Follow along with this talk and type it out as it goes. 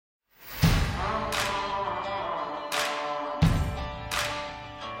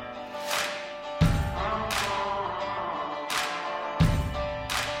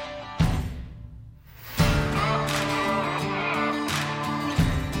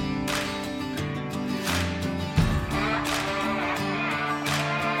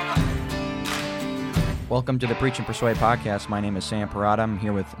Welcome to the Preach and Persuade podcast. My name is Sam Parada. I'm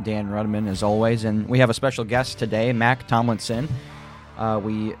here with Dan Rudman as always, and we have a special guest today, Mack Tomlinson.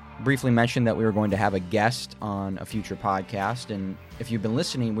 We briefly mentioned that we were going to have a guest on a future podcast, and if you've been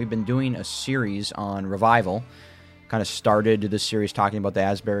listening, we've been doing a series on revival. Kind of started the series talking about the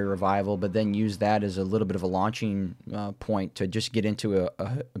Asbury revival, but then used that as a little bit of a launching point to just get into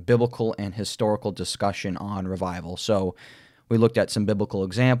a biblical and historical discussion on revival. So we looked at some biblical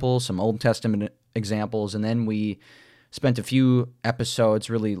examples, some Old Testament examples, and then we spent a few episodes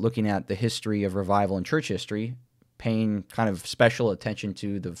really looking at the history of revival in church history, paying kind of special attention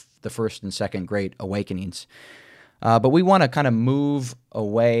to the first and second great awakenings. But we want to kind of move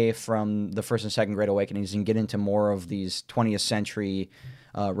away from the first and second great awakenings and get into more of these 20th century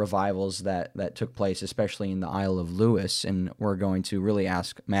revivals that took place, especially in the Isle of Lewis. And we're going to really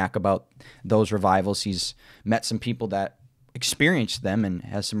ask Mack about those revivals. He's met some people that experienced them and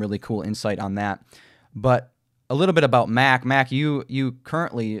has some really cool insight on that. But a little bit about Mack. Mack, you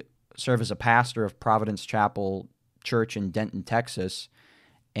currently serve as a pastor of Providence Chapel Church in Denton, Texas,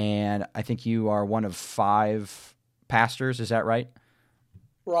 and I think you are one of 5 pastors. Is that right?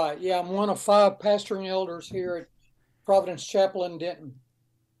 Right. Yeah, I'm one of 5 pastoring elders here at Providence Chapel in Denton.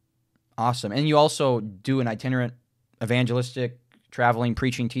 Awesome. And you also do an itinerant evangelistic, traveling,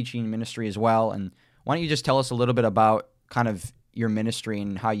 preaching, teaching ministry as well. And why don't you just tell us a little bit about kind of your ministry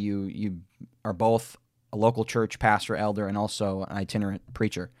and how you are both a local church pastor, elder, and also an itinerant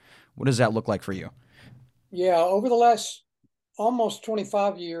preacher. What does that look like for you? Yeah, over the last almost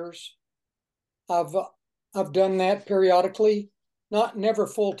 25 years, I've done that periodically, never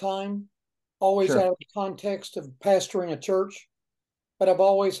full time, always Sure. out of the context of pastoring a church, but I've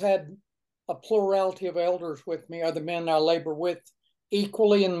always had a plurality of elders with me, other men I labor with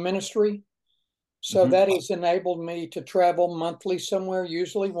equally in ministry. So that has enabled me to travel monthly somewhere,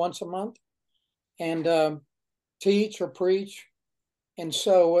 usually once a month, and teach or preach. And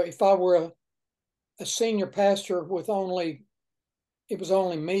so if I were a senior pastor with only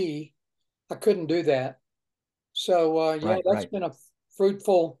me, I couldn't do that. So that's been a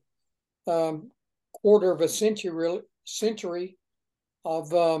fruitful quarter of a century of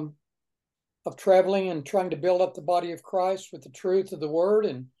traveling and trying to build up the body of Christ with the truth of the word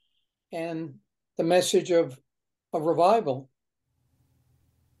and the message of revival.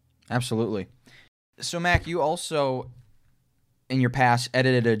 Absolutely. So, Mack, you also, in your past,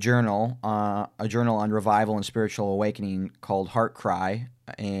 edited a journal on revival and spiritual awakening called Heart Cry.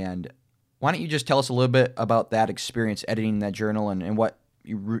 And why don't you just tell us a little bit about that experience editing that journal and what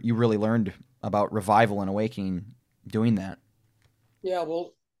you really learned about revival and awakening doing that? Yeah,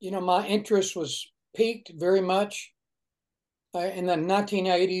 well, my interest was piqued very much in the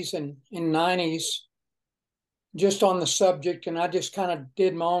 1980s and 90s just on the subject, and I just kind of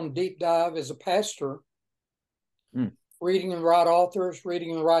did my own deep dive as a pastor, reading the right authors,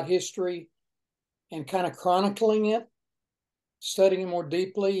 reading the right history, and kind of chronicling it, studying it more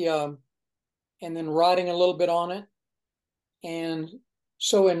deeply, and then writing a little bit on it. And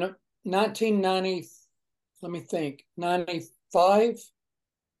so in 1990, let me think, 95?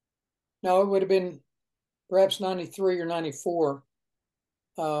 No, it would have been perhaps 93 or 94.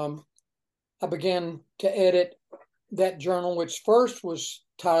 I began to edit that journal, which first was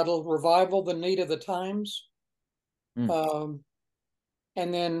titled Revival, the Need of the Times. And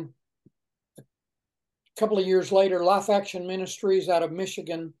then a couple of years later, Life Action Ministries out of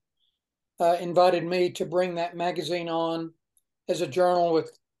Michigan invited me to bring that magazine on as a journal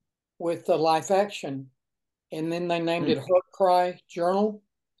with Life Action. And then they named it Heart Cry Journal.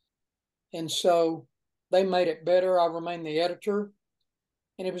 And so they made it better. I remained the editor.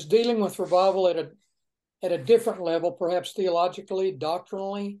 And it was dealing with revival at a different level, perhaps theologically,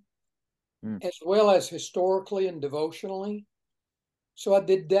 doctrinally, as well as historically and devotionally. So I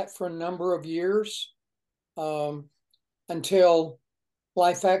did that for a number of years until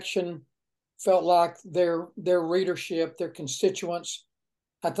Life Action felt like their readership, their constituents,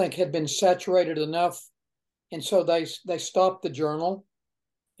 I think, had been saturated enough. And so they stopped the journal,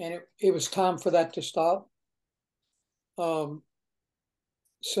 and it was time for that to stop.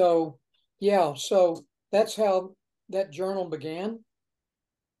 So that's how that journal began.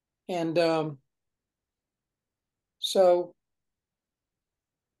 And so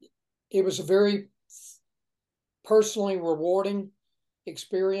it was a very personally rewarding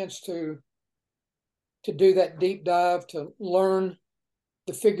experience to do that deep dive, to learn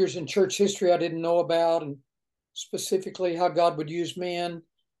the figures in church history I didn't know about, and specifically how God would use men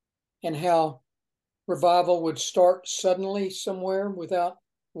and how revival would start suddenly somewhere without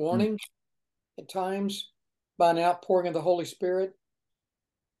warning at times by an outpouring of the Holy Spirit.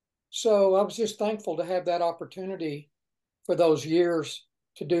 So I was just thankful to have that opportunity for those years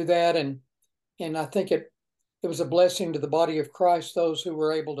to do that. And I think it was a blessing to the body of Christ, those who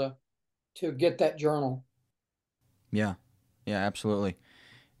were able to get that journal. Yeah. Yeah, absolutely.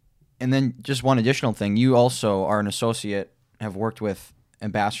 And then just one additional thing, you also are an associate, have worked with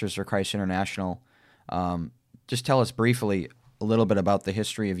Ambassadors for Christ International. Um, just tell us briefly a little bit about the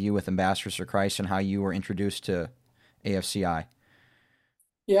history of you with Ambassadors for Christ and how you were introduced to AFCI.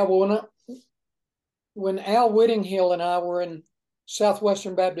 Yeah, well, when Al Whittinghill and I were in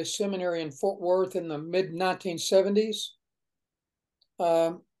Southwestern Baptist Seminary in Fort Worth in the mid 1970s,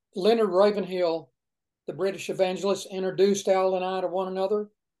 Leonard Ravenhill, the British evangelist, introduced Al and I to one another,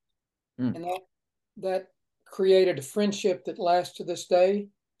 Mm. and that created a friendship that lasts to this day.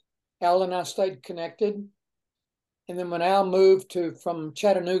 Al and I stayed connected, and then when Al moved from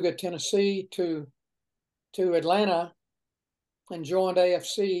Chattanooga, Tennessee, to Atlanta and joined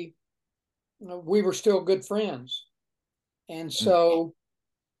AFC, we were still good friends, and Mm. so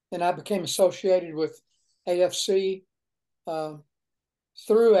then I became associated with AFC uh,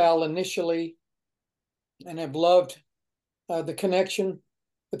 through Al initially, and have loved the connection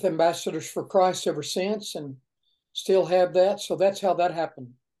with Ambassadors for Christ ever since, and still have that. So that's how that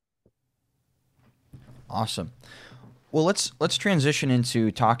happened. Awesome. Well, let's transition into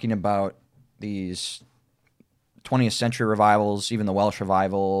talking about these 20th century revivals, even the Welsh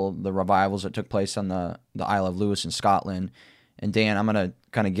revival, the revivals that took place on the Isle of Lewis in Scotland. And Dan, I'm going to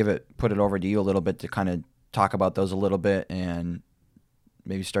kind of put it over to you a little bit to kind of talk about those a little bit and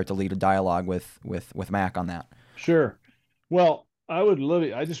maybe start to lead a dialogue with Mack on that. Sure. Well, I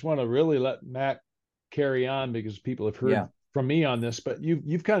just want to really let Matt carry on because people have heard from me on this, but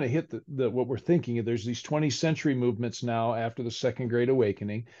you've kind of hit the what we're thinking. There's these 20th century movements now after the Second Great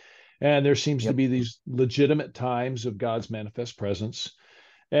Awakening, and there seems to be these legitimate times of God's manifest presence.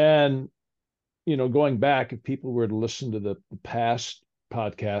 And going back, if people were to listen to the past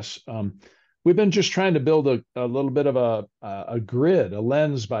podcasts, we've been just trying to build a little bit of a grid, a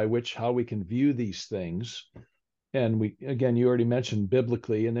lens by which how we can view these things. And you already mentioned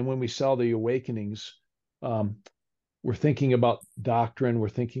biblically. And then when we saw the awakenings, we're thinking about doctrine. We're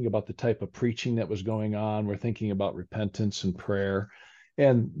thinking about the type of preaching that was going on. We're thinking about repentance and prayer.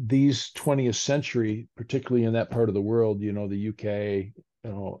 And these 20th century, particularly in that part of the world, the UK,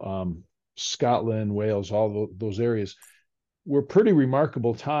 Scotland, Wales, all those areas, were pretty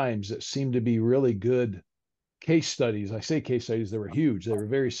remarkable times that seemed to be really good case studies. I say case studies, they were huge. They were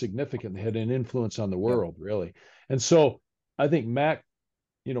very significant. They had an influence on the world, really. And so I think Mac,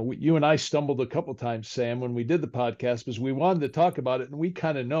 you and I stumbled a couple times, Sam, when we did the podcast, because we wanted to talk about it. And we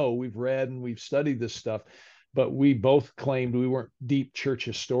kind of know, we've read and we've studied this stuff, but we both claimed we weren't deep church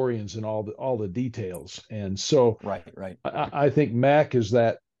historians in all the details. And so right. I think Mac is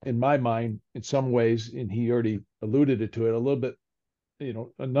that, in my mind, in some ways, and he already alluded to it a little bit,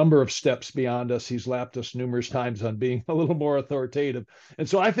 a number of steps beyond us. He's lapped us numerous times on being a little more authoritative. And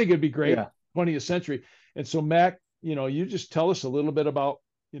so I think it'd be great, 20th century. And so Mac, you just tell us a little bit about,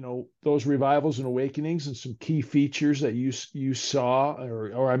 those revivals and awakenings and some key features that you saw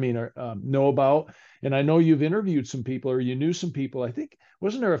or know about. And I know you've interviewed some people, or you knew some people. I think,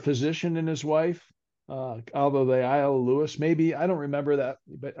 wasn't there a physician and his wife, although the Isle of Lewis, maybe, I don't remember that,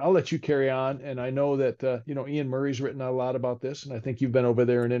 but I'll let you carry on. And I know that, Ian Murray's written a lot about this, and I think you've been over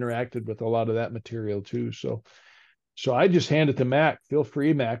there and interacted with a lot of that material too. So I just hand it to Mac. Feel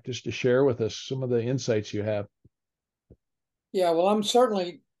free, Mac, just to share with us some of the insights you have. Yeah, well, I'm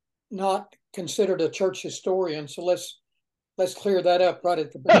certainly not considered a church historian, so let's clear that up right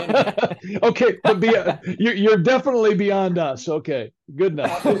at the beginning. Okay, but you're definitely beyond us. Okay, good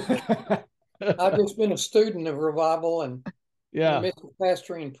enough. I've just been a student of revival and in the midst of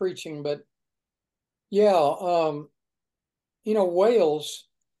pastoring and preaching, but Wales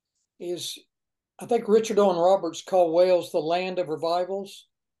is, I think Richard Owen Roberts called Wales the land of revivals,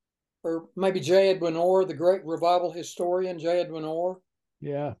 or maybe J. Edwin Orr, the great revival historian, J. Edwin Orr.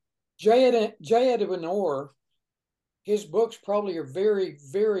 Yeah. J. Edwin Orr, his books probably are very,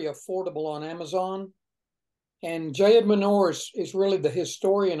 very affordable on Amazon. And J. Edwin Orr is really the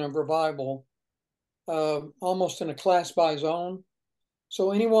historian of revival, almost in a class by his own. So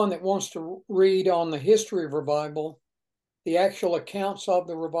anyone that wants to read on the history of revival, the actual accounts of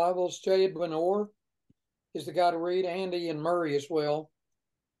the revivals, J. Edwin Orr is the guy to read, and Ian Murray as well.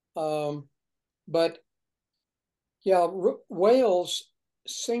 Wales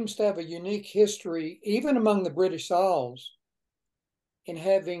seems to have a unique history, even among the British Isles, in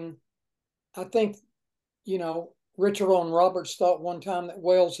having, I think, Richard Owen Roberts thought one time that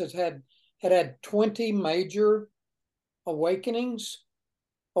Wales had 20 major awakenings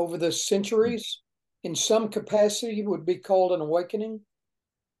over the centuries. In some capacity would be called an awakening,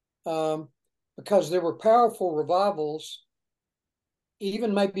 because there were powerful revivals,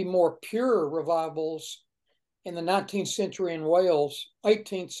 even maybe more pure revivals in the 19th century in Wales,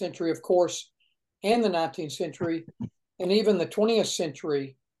 18th century, of course, and the 19th century, and even the 20th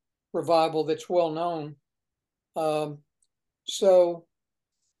century revival that's well known. So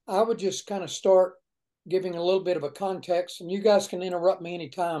I would just kind of start giving a little bit of a context, and you guys can interrupt me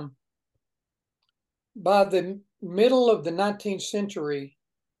anytime. By the middle of the 19th century,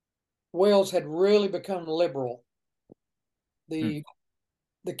 Wales had really become liberal. The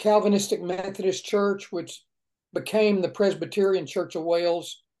Calvinistic Methodist Church, which became the Presbyterian Church of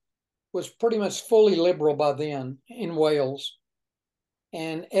Wales, was pretty much fully liberal by then in Wales.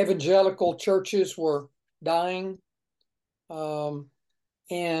 And evangelical churches were dying. And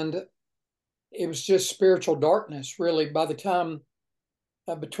it was just spiritual darkness, really, by the time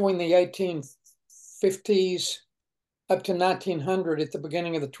between the 1850s up to 1900, at the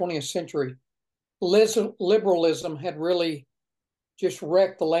beginning of the 20th century. Liberalism had really just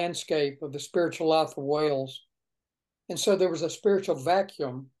wrecked the landscape of the spiritual life of Wales. And so there was a spiritual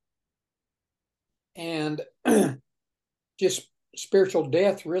vacuum and just spiritual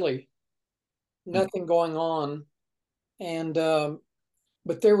death, really. Nothing going on. And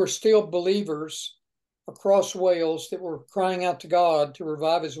but there were still believers across Wales that were crying out to God to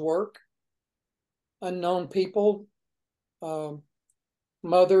revive his work. Unknown people,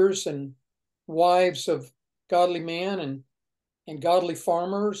 mothers and wives of godly men and godly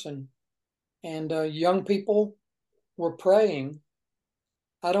farmers and young people were praying.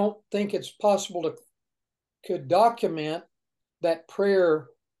 I don't think it's possible to document that prayer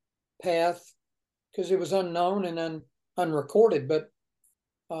path because it was unknown and unrecorded. But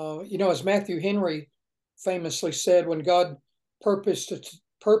as Matthew Henry famously said, when God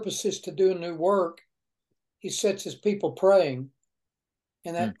purposes to do a new work, he sets his people praying.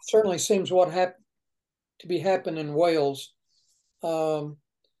 And that certainly seems what happened to be happening in Wales. But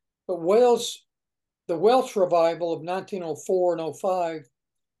Wales, the Welsh revival of 1904 and 05,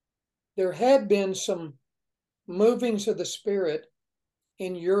 there had been some movings of the Spirit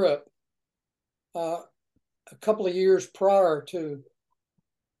in Europe a couple of years prior to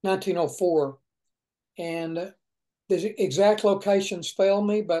 1904. And the exact locations fail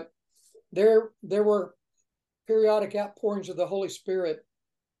me, but there were periodic outpourings of the Holy Spirit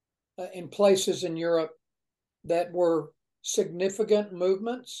in places in Europe that were significant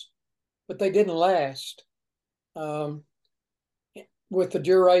movements, but they didn't last with the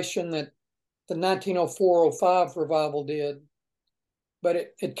duration that the 1904-05 revival did.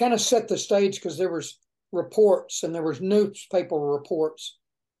 But it kind of set the stage because there was reports and there was newspaper reports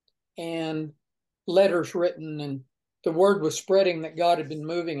and letters written, and the word was spreading that God had been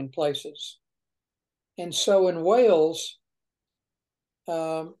moving in places. And so in Wales,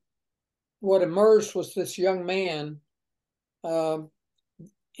 what emerged was this young man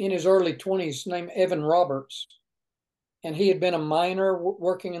in his early 20s named Evan Roberts. And he had been a miner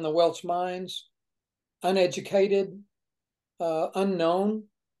working in the Welsh mines, uneducated, unknown,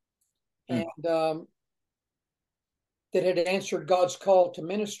 and that had answered God's call to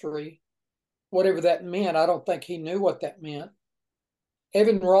ministry, whatever that meant. I don't think he knew what that meant.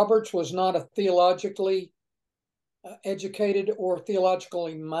 Evan Roberts was not a theologically educated or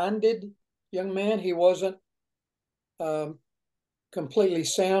theologically minded young man. He wasn't completely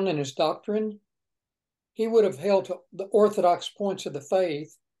sound in his doctrine. He would have held to the orthodox points of the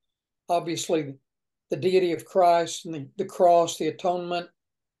faith, obviously the deity of Christ and the cross, the atonement,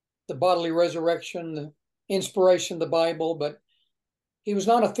 the bodily resurrection, the inspiration of the Bible, but he was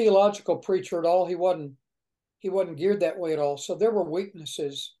not a theological preacher at all. He wasn't geared that way at all. So there were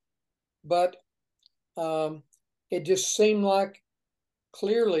weaknesses, but it just seemed like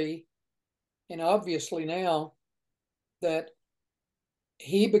clearly and obviously now that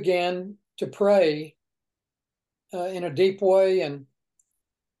he began to pray in a deep way, and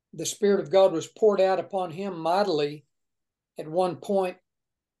the Spirit of God was poured out upon him mightily at one point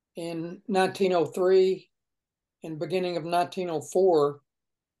in 1903 and beginning of 1904.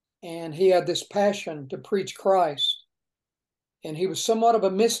 And he had this passion to preach Christ. And he was somewhat of a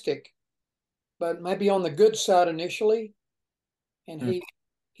mystic, but maybe on the good side initially. And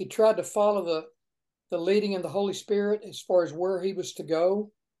he tried to follow the leading of the Holy Spirit as far as where he was to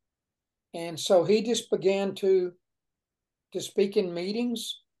go. And so he just began to speak in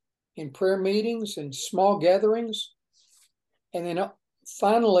meetings, in prayer meetings, in small gatherings. And then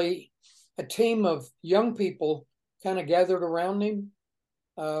finally, a team of young people kind of gathered around him,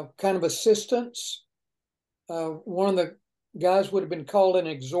 kind of assistants. One of the guys would have been called an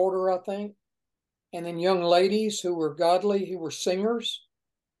exhorter, I think, and then young ladies who were godly, who were singers,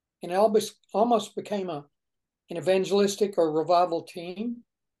 and it almost became an evangelistic or revival team.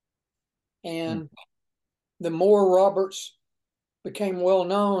 And the more Roberts became well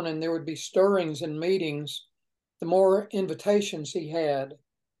known and there would be stirrings and meetings, the more invitations he had.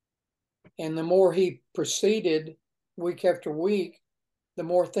 And the more he proceeded week after week, the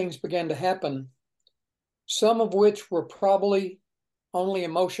more things began to happen. Some of which were probably only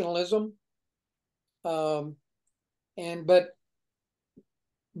emotionalism. But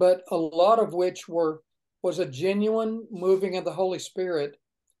a lot of which was a genuine moving of the Holy Spirit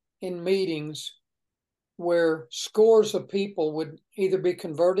in meetings where scores of people would either be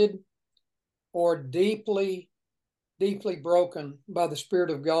converted or deeply, deeply broken by the Spirit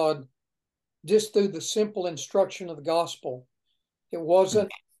of God just through the simple instruction of the gospel. It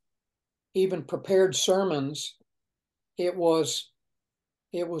wasn't even prepared sermons. It was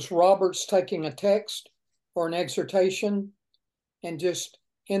Roberts taking a text or an exhortation and just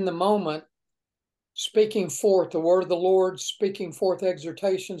in the moment speaking forth the word of the Lord, speaking forth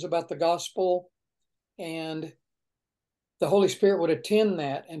exhortations about the gospel, and the Holy Spirit would attend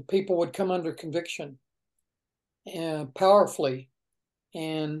that, and people would come under conviction powerfully.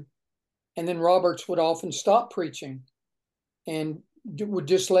 And then Roberts would often stop preaching and would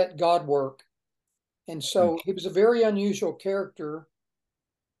just let God work. And so he was a very unusual character,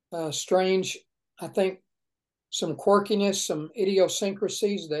 strange, I think, some quirkiness, some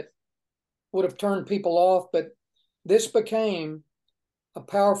idiosyncrasies that would have turned people off. But this became a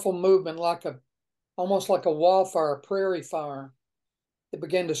powerful movement, almost like a wildfire, a prairie fire that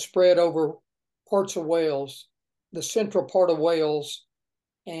began to spread over parts of Wales, the central part of Wales,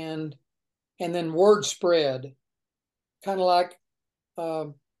 and then word spread, kind of like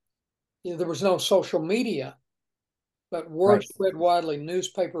there was no social media, but word spread widely,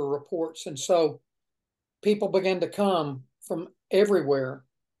 newspaper reports. And so people began to come from everywhere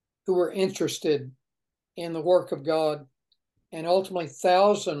who were interested in the work of God. And ultimately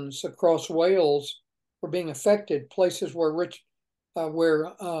thousands across Wales were being affected, places where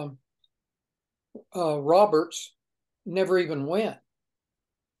Roberts never even went.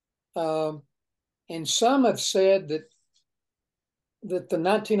 And some have said that the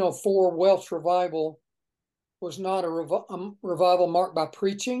 1904 Welsh revival was not a revival marked by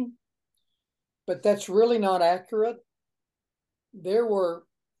preaching, but that's really not accurate. There were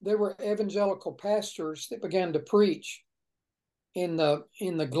evangelical pastors that began to preach in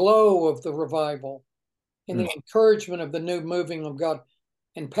the glow of the revival, in the encouragement of the new moving of God,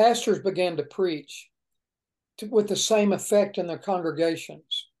 and pastors began to preach with the same effect in their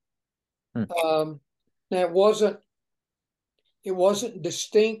congregations. Now it wasn't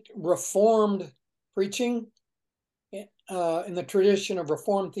distinct Reformed preaching in the tradition of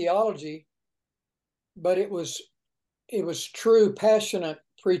Reformed theology, but it was true, passionate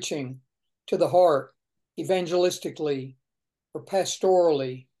preaching to the heart, evangelistically or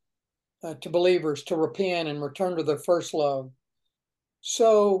pastorally, to believers to repent and return to their first love.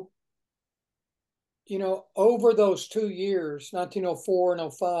 So, over those 2 years, 1904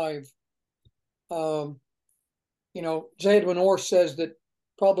 and 05, J. Edwin Orr says that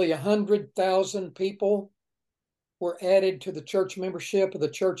probably 100,000 people were added to the church membership of the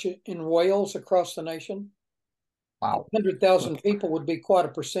church in Wales across the nation. Wow. 100,000 people would be quite a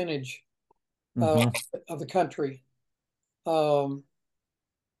percentage of the country. And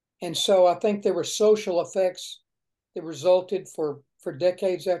so I think there were social effects that resulted for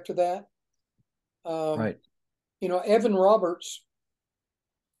decades after that. Evan Roberts,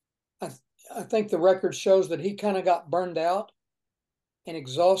 I think the record shows that he kind of got burned out and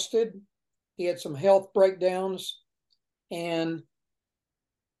exhausted. He had some health breakdowns, and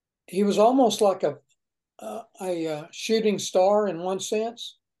he was almost like a shooting star in one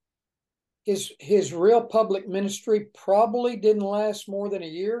sense. His real public ministry probably didn't last more than a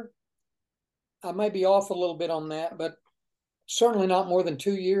year. I may be off a little bit on that, but certainly not more than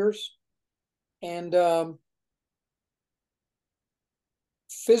 2 years. And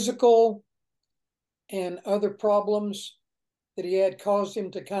physical and other problems that he had caused him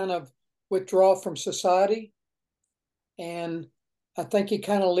to kind of withdraw from society. And I think he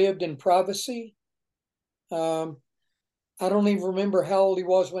kind of lived in privacy. I don't even remember how old he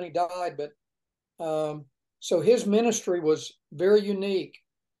was when he died, but so his ministry was very unique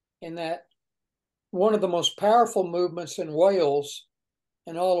in that one of the most powerful movements in Wales,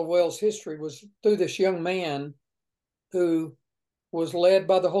 in all of Wales history, was through this young man who was led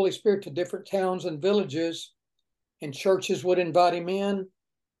by the Holy Spirit to different towns and villages, and churches would invite him in,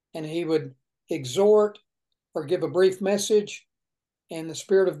 and he would exhort or give a brief message, and the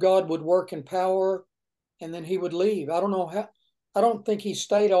Spirit of God would work in power, and then he would leave. I don't think he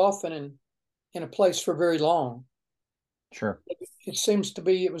stayed often in a place for very long. Sure. It seems to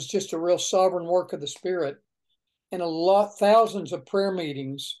be, it was just a real sovereign work of the Spirit. And thousands of prayer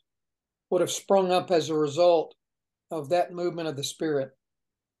meetings would have sprung up as a result of that movement of the Spirit.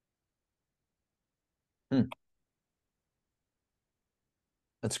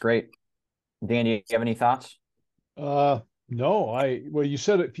 That's great. Dan, do you have any thoughts? No, well, you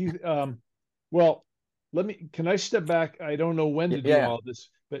said it. Well, can I step back? I don't know when to do all this,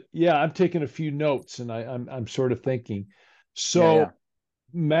 but yeah, I'm taking a few notes and I'm sort of thinking. So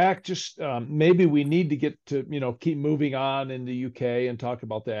Mac, just maybe we need to get to, keep moving on in the UK and talk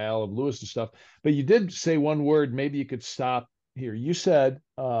about the Isle of Lewis and stuff. But you did say one word, maybe you could stop here. You said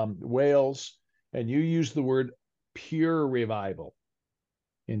Wales, and you used the word pure revival,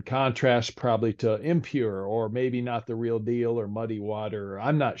 in contrast probably to impure, or maybe not the real deal, or muddy water.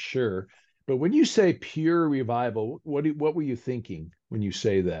 I'm not sure. But when you say pure revival, what were you thinking when you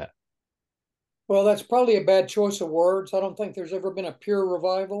say that? Well, that's probably a bad choice of words. I don't think there's ever been a pure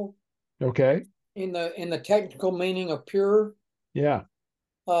revival. Okay. In the technical meaning of pure. Yeah.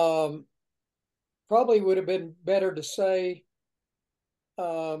 Probably would have been better to say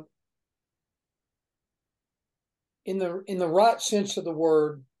in the right sense of the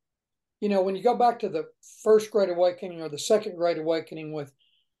word. When you go back to the first Great Awakening or the second Great Awakening with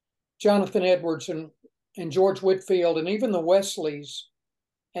Jonathan Edwards and George Whitefield and even the Wesleys,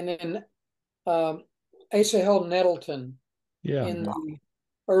 and then Asa Held Nettleton in the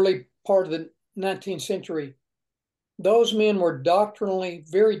early part of the 19th century, those men were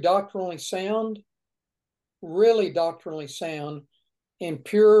very doctrinally sound, really doctrinally sound in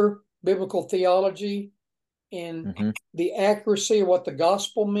pure biblical theology, in the accuracy of what the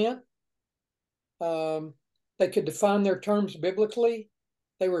gospel meant. They could define their terms biblically.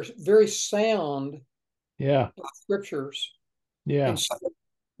 They were very sound in scriptures. Yeah. And so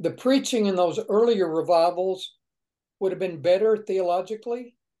the preaching in those earlier revivals would have been better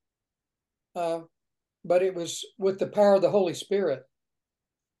theologically, but it was with the power of the Holy Spirit.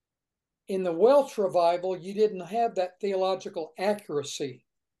 In the Welsh revival, you didn't have that theological accuracy.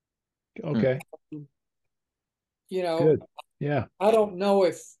 Okay. Good. Yeah. I don't know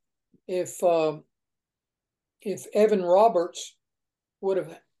if Evan Roberts would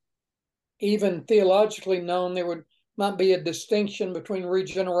have even theologically known there might be a distinction between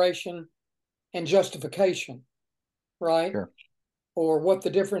regeneration and justification, right? Sure. Or what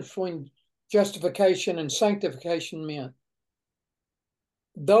the difference between justification and sanctification meant.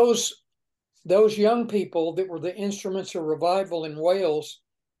 Those young people that were the instruments of revival in Wales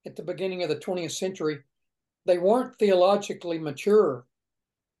at the beginning of the 20th century, they weren't theologically mature.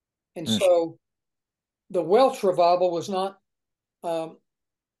 And so the Welsh revival was not a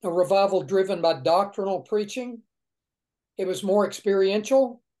revival driven by doctrinal preaching. It was more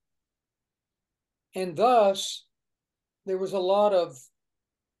experiential. And thus, there was a lot of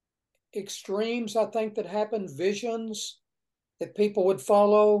extremes, I think, that happened, visions that people would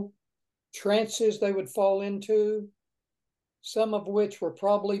follow, trances they would fall into, some of which were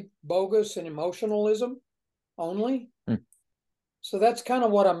probably bogus and emotionalism only. So that's kind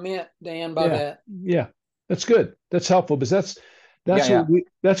of what I meant, Dan, by that. Yeah, that's good. That's helpful, because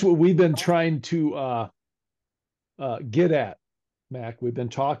that's what we've been trying to get at, Mac. We've been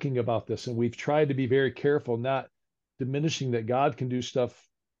talking about this, and we've tried to be very careful, not diminishing that God can do stuff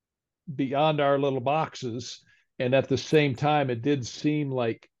beyond our little boxes. And at the same time, it did seem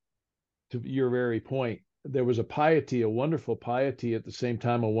like, to your very point, there was a wonderful piety, at the same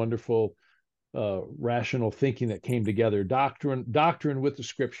time, a wonderful rational thinking that came together. Doctrine with the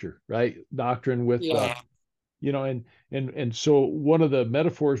scripture, right? Doctrine with, and so one of the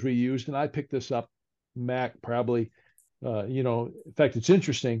metaphors we used, and I picked this up, Mac, probably, in fact, it's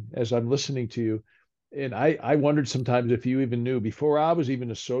interesting as I'm listening to you, and I wondered sometimes if you even knew, before I was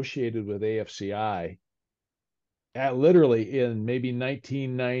even associated with AFCI, literally in maybe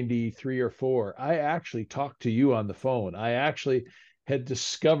 1993 or 4, I actually talked to you on the phone. I actually had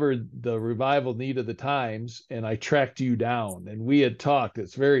discovered the revival need of the times, and I tracked you down, and we had talked.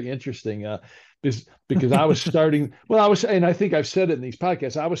 It's very interesting because I was starting. And I think I've said it in these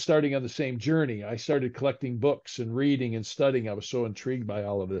podcasts, I was starting on the same journey. I started collecting books and reading and studying. I was so intrigued by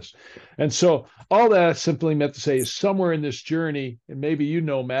all of this. And so all that simply meant to say is, somewhere in this journey, and maybe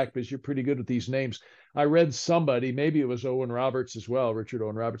Mac, because you're pretty good with these names, I read somebody, maybe it was Owen Roberts as well, Richard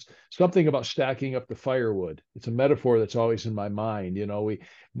Owen Roberts, something about stacking up the firewood. It's a metaphor that's always in my mind.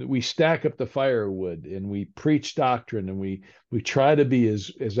 We stack up the firewood and we preach doctrine and we try to be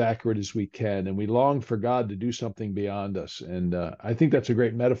as accurate as we can, and we long for God to do something beyond us. And I think that's a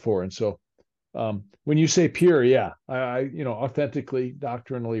great metaphor. And so when you say pure, yeah, authentically,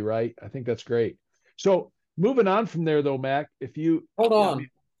 doctrinally right, I think that's great. So moving on from there, though, Mac, if you hold on.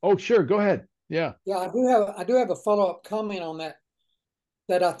 Oh, sure, go ahead. Yeah. Yeah, I do have a follow-up comment on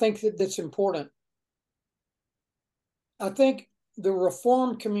that I think that's important. I think the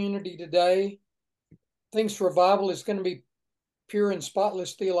Reformed community today thinks revival is going to be pure and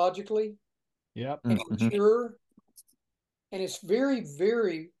spotless theologically. Yep. And mature. And it's very,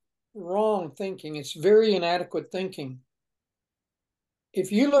 very wrong thinking. It's very inadequate thinking.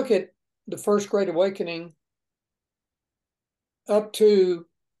 If you look at the First Great Awakening up to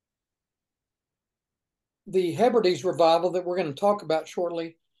the Hebrides revival that we're going to talk about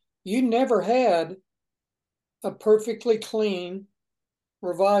shortly, you never had a perfectly clean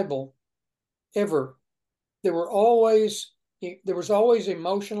revival ever. There was always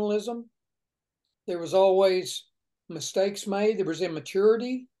emotionalism. There was always mistakes made. There was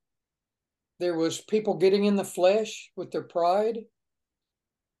immaturity. There was people getting in the flesh with their pride.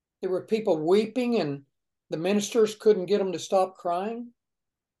 There were people weeping and the ministers couldn't get them to stop crying.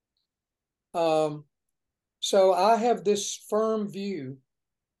 So I have this firm view.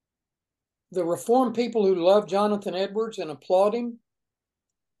 The Reformed people who love Jonathan Edwards and applaud him,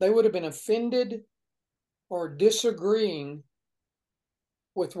 they would have been offended or disagreeing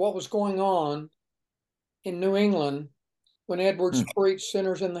with what was going on in New England when Edwards preached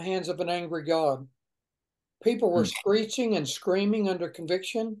sinners in the hands of an angry God. People were screeching and screaming under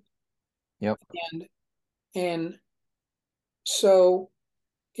conviction. Yep. And so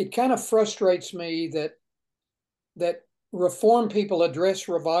it kind of frustrates me that Reformed people address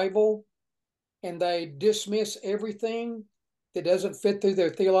revival and they dismiss everything that doesn't fit through their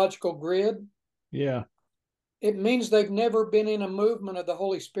theological grid. Yeah. It means they've never been in a movement of the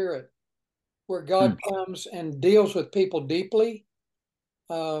Holy Spirit where God comes and deals with people deeply.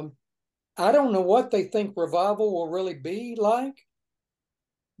 I don't know what they think revival will really be like,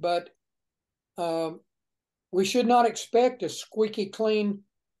 but we should not expect a squeaky clean,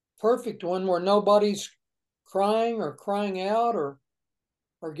 perfect one where nobody's crying or crying out or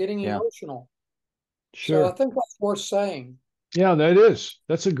getting emotional. Sure. So I think that's worth saying. Yeah, that is.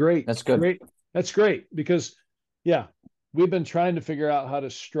 That's good. That's great because, yeah, we've been trying to figure out how to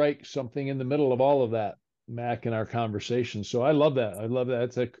strike something in the middle of all of that, Mac, in our conversation. So I love that.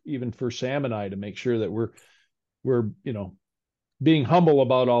 It's even for Sam and I to make sure that we're being humble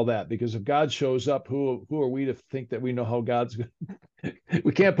about all that, because if God shows up, who are we to think that we know how God's going to,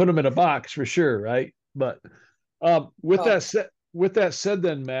 we can't put him in a box for sure, right? But with that said,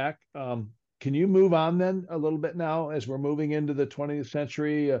 then, Mac, can you move on then a little bit now as we're moving into the 20th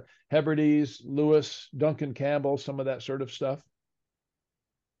century, Hebrides, Lewis, Duncan Campbell, some of that sort of stuff?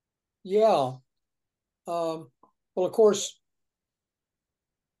 Yeah. Well, of course,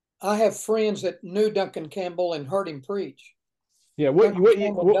 I have friends that knew Duncan Campbell and heard him preach. Yeah.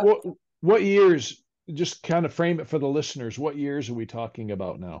 What years, just kind of frame it for the listeners, what years are we talking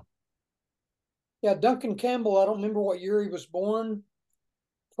about now? Yeah, Duncan Campbell, I don't remember what year he was born.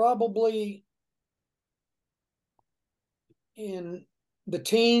 Probably in the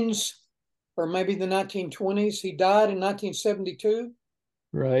teens or maybe the 1920s. He died in 1972.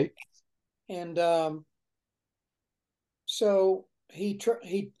 Right. And so he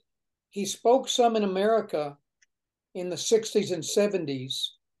spoke some in America in the 60s and 70s,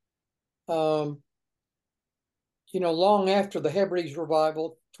 long after the Hebrides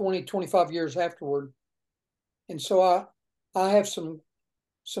revival, 20, 25 years afterward. And so I have some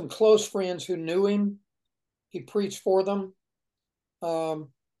close friends who knew him. He preached for them.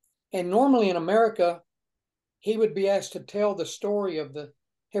 And normally in America, he would be asked to tell the story of the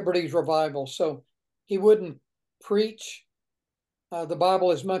Hebrides revival. So he wouldn't preach the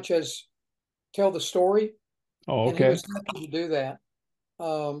Bible as much as tell the story. Oh, okay. And he was happy to do that.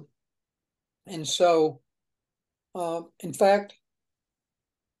 And so, in fact,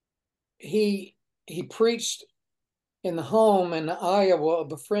 he preached in the home in Iowa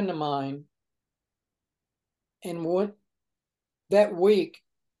of a friend of mine. And that week,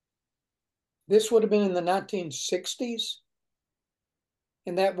 this would have been in the 1960s.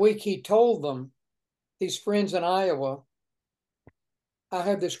 And that week he told them, these friends in Iowa, I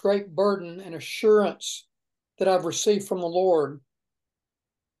have this great burden and assurance that I've received from the Lord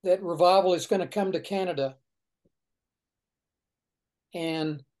that revival is going to come to Canada.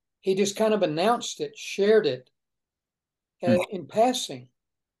 And he just kind of announced it, shared it in passing.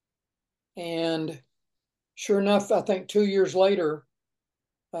 And sure enough, I think 2 years later,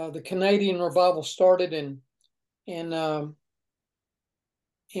 the Canadian revival started in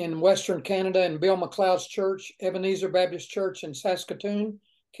Western Canada, in Bill McLeod's church, Ebenezer Baptist Church in Saskatoon,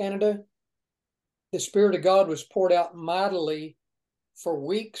 Canada. The Spirit of God was poured out mightily for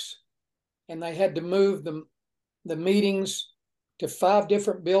weeks, and they had to move the meetings to 5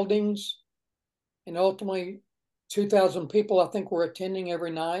 different buildings, and ultimately 2,000 people, I think, were attending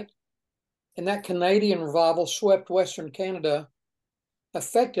every night. And that Canadian revival swept Western Canada,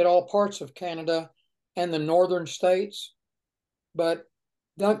 affected all parts of Canada and the northern states. But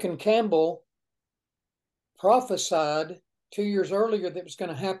Duncan Campbell prophesied 2 years earlier that it was going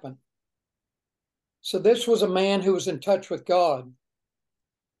to happen. So this was a man who was in touch with God.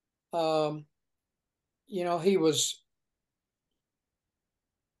 He was,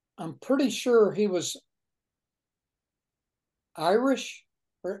 I'm pretty sure he was Irish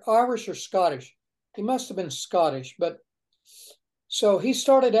or Scottish. He must have been Scottish. But so he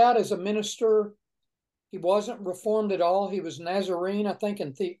started out as a minister. He wasn't Reformed at all. He was Nazarene, I think,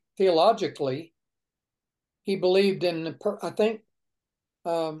 and theologically. He believed in,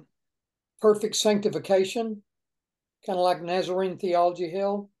 perfect sanctification, kind of like Nazarene theology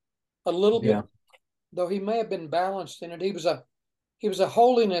held a little bit, though he may have been balanced in it. He was a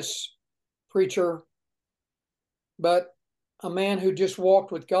holiness preacher, but a man who just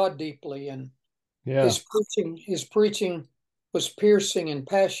walked with God deeply, and his preaching was piercing and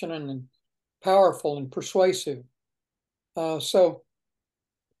passionate and powerful and persuasive. So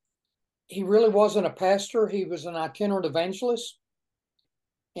he really wasn't a pastor. He was an itinerant evangelist.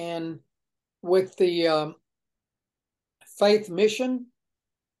 And with the Faith Mission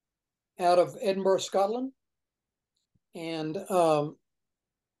out of Edinburgh, Scotland. And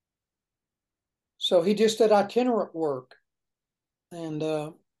so he just did itinerant work, and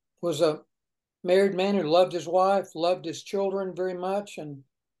was a married man who loved his wife, loved his children very much, and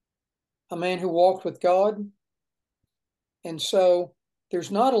a man who walked with God. And so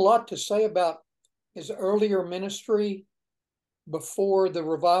there's not a lot to say about his earlier ministry before the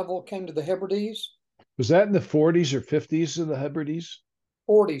revival came to the Hebrides. Was that in the 40s or 50s of the Hebrides?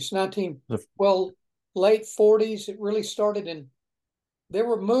 40s, late 40s. It really started there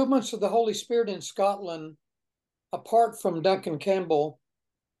were movements of the Holy Spirit in Scotland apart from Duncan Campbell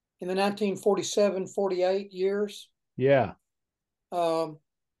in the 1947, 48 years. Yeah.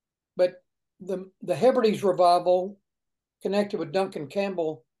 But the Hebrides revival connected with Duncan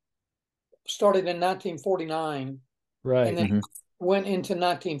Campbell started in 1949. Right. And then went into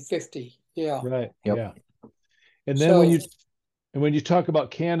 1950. Yeah. Right. Yep. Yeah. And then when you talk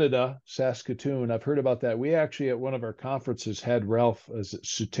about Canada, Saskatoon, I've heard about that. We actually at one of our conferences had Ralph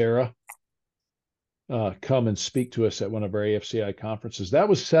Sutera come and speak to us at one of our AFCI conferences. That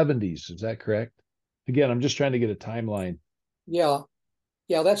was 70s. Is that correct? Again, I'm just trying to get a timeline. Yeah.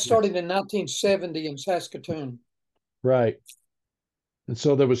 Yeah. That started in 1970 in Saskatoon. Right. And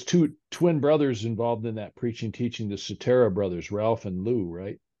so there was 2 twin brothers involved in that preaching, teaching, the Sutera brothers, Ralph and Lou,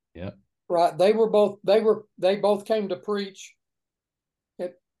 right? Yeah. Right. They both came to preach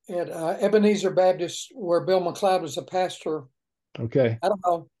at Ebenezer Baptist, where Bill McLeod was a pastor. Okay. I don't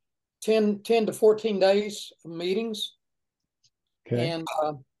know, 10 to 14 days of meetings. Okay. And,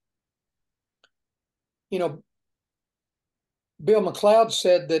 Bill McLeod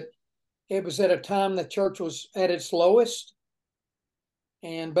said that it was at a time the church was at its lowest.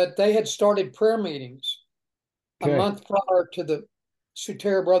 But they had started prayer meetings a month prior to the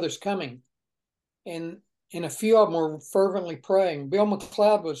Sutera brothers coming. And a few of them were fervently praying. Bill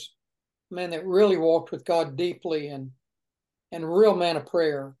McLeod was a man that really walked with God deeply and a real man of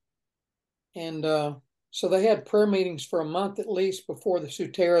prayer. And so they had prayer meetings for a month at least before the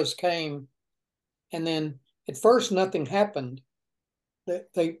Suteras came. And then at first nothing happened.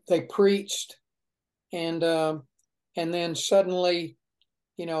 They preached, and then suddenly,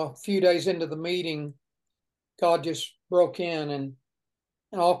 a few days into the meeting, God just broke in, and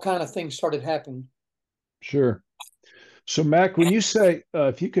all kind of things started happening. Sure. So Mack, when you say,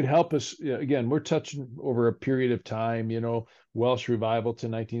 if you could help us, again, we're touching over a period of time, Welsh revival to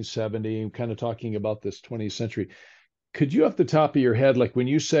 1970, and kind of talking about this 20th century. Could you, off the top of your head, like when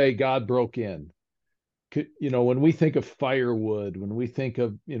you say God broke in, when we think of firewood, when we think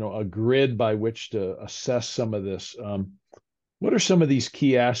of, a grid by which to assess some of this, what are some of these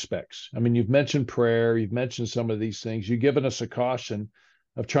key aspects? I mean, you've mentioned prayer, you've mentioned some of these things. You've given us a caution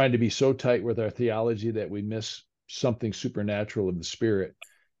of trying to be so tight with our theology that we miss something supernatural of the Spirit.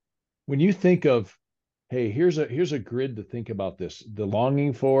 When you think of hey, here's a grid to think about this, the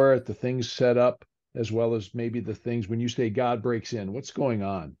longing for it, the things set up, as well as maybe the things when you say God breaks in, what's going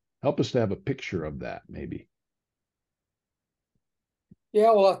on? Help us to have a picture of that, maybe.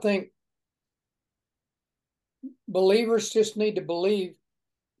 Yeah, well, I think believers just need to believe.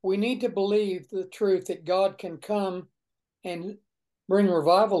 We need to believe the truth that God can come and bring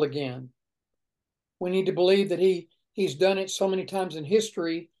revival again. We need to believe that he's done it so many times in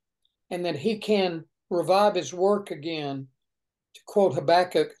history, and that he can revive his work again. To quote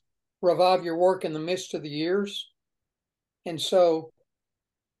Habakkuk, revive your work in the midst of the years. And so,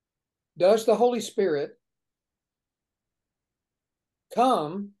 does the Holy Spirit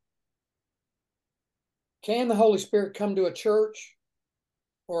come? Can the Holy Spirit come to a church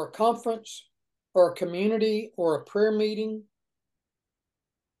or a conference or a community or a prayer meeting?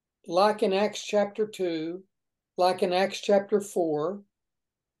 Like in Acts chapter 2, like in Acts chapter 4.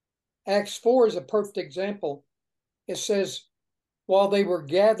 Acts 4 is a perfect example. It says, while they were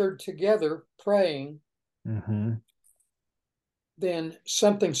gathered together praying, then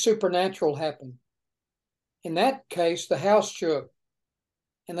something supernatural happened. In that case, the house shook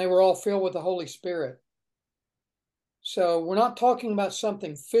and they were all filled with the Holy Spirit. So we're not talking about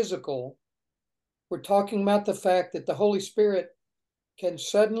something physical. We're talking about the fact that the Holy Spirit can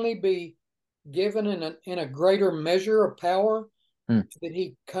suddenly be given in a greater measure of power, that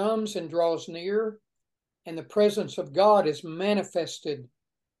he comes and draws near, and the presence of God is manifested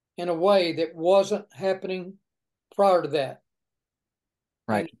in a way that wasn't happening prior to that.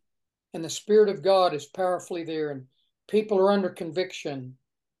 Right. And the Spirit of God is powerfully there, and people are under conviction,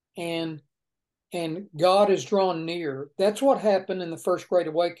 and God is drawn near. That's what happened in the First Great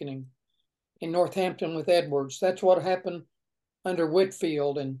Awakening in Northampton with Edwards. That's what happened under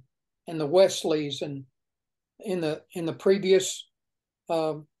Whitefield and the Wesleys, and in the previous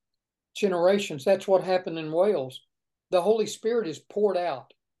generations. That's what happened in Wales. The Holy Spirit is poured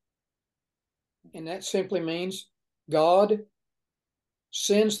out, and that simply means God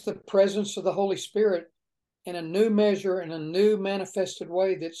sends the presence of the Holy Spirit in a new measure, in a new manifested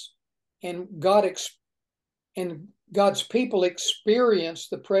way. And God's people experience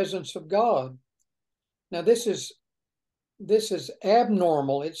the presence of God. Now, this is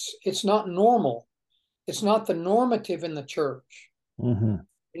abnormal. It's not normal. It's not the normative in the church.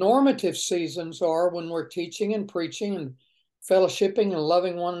 Normative seasons are when we're teaching and preaching and fellowshipping and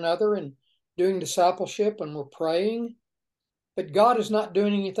loving one another and doing discipleship, and we're praying. But God is not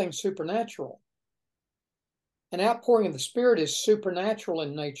doing anything supernatural. An outpouring of the Spirit is supernatural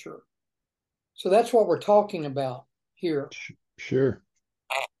in nature. So that's what we're talking about here. Sure.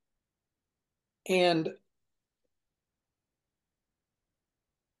 And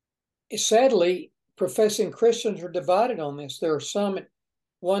sadly, professing Christians are divided on this. There are some at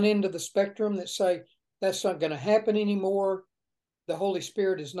one end of the spectrum that say that's not going to happen anymore. The Holy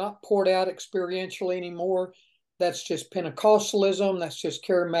Spirit is not poured out experientially anymore. That's just Pentecostalism. That's just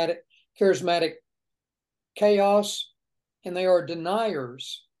charismatic chaos. And they are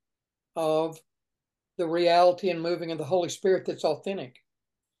deniers of the reality and moving of the Holy Spirit that's authentic.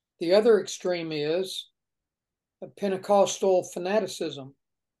 The other extreme is a Pentecostal fanaticism.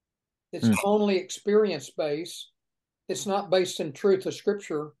 It's only experience-based. It's not based in truth of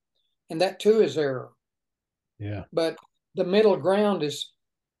Scripture, and that too is error. Yeah. But the middle ground is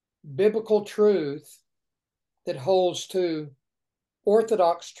biblical truth that holds to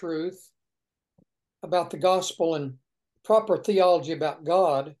orthodox truth about the gospel and proper theology about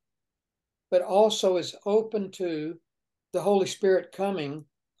God, but also is open to the Holy Spirit coming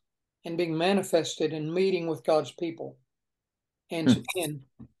and being manifested and meeting with God's people, and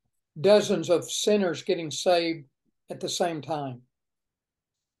dozens of sinners getting saved at the same time.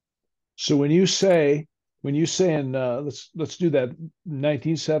 So when you say in let's do that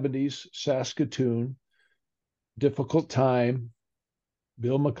 1970s Saskatoon, difficult time,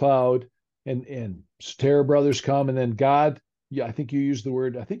 Bill McLeod and Terror Brothers come, and then God, yeah, I think you used the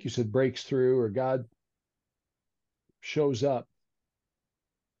word, I think you said breaks through, or God shows up.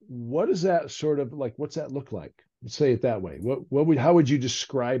 What is that sort of like? What's that look like? Let's say it that way. How would you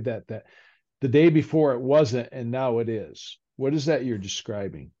describe that the day before it wasn't and now it is? What is that you're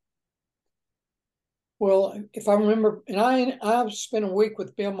describing? Well, if I remember, and I've spent a week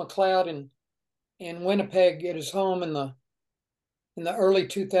with Bill McLeod in Winnipeg at his home in the early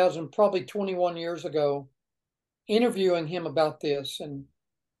 2000s, probably 21 years ago, interviewing him about this,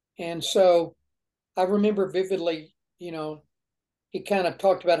 and so I remember vividly. He kind of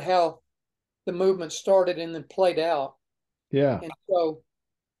talked about how the movement started and then played out. Yeah. And so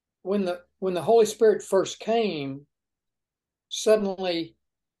when the Holy Spirit first came, suddenly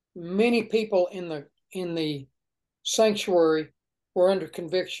many people in in the sanctuary were under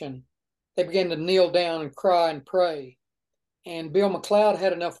conviction. They began to kneel down and cry and pray. And Bill McLeod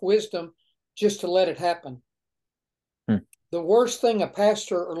had enough wisdom just to let it happen. The worst thing a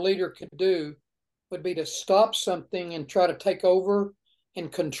pastor or leader could do would be to stop something and try to take over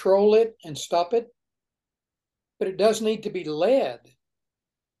and control it and stop it. But it does need to be led.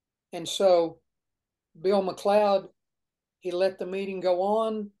 And so Bill McLeod, he let the meeting go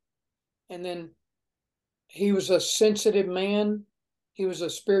on, and then he was a sensitive man. He was a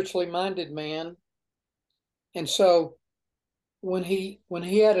spiritually minded man. And so when he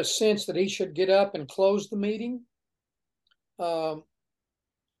had a sense that he should get up and close the meeting,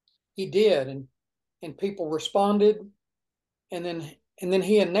 he did, and people responded, and then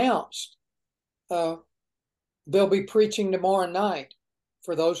he announced, they'll be preaching tomorrow night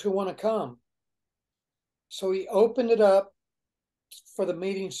for those who want to come. So he opened it up for the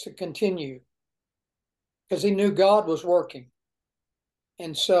meetings to continue because he knew God was working.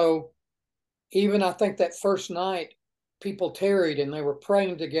 And so even I think that first night, people tarried and they were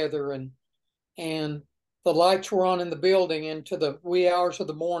praying together, and the lights were on in the building into the wee hours of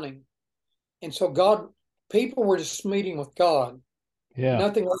the morning. And so people were just meeting with God. Yeah.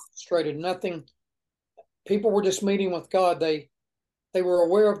 Nothing orchestrated, nothing. People were just meeting with God. They were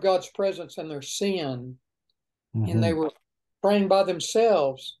aware of God's presence and their sin. And they were praying by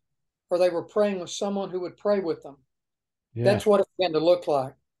themselves, or they were praying with someone who would pray with them. Yeah. That's what it began to look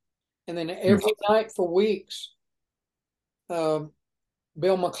like. And then every night for weeks, Bill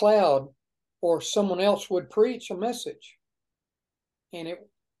McLeod or someone else would preach a message. And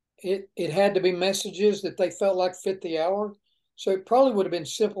it had to be messages that they felt like fit the hour. So it probably would have been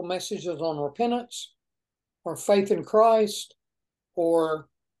simple messages on repentance or faith in Christ or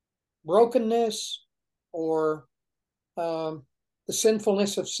brokenness or the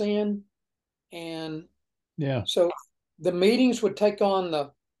sinfulness of sin. And so the meetings would take on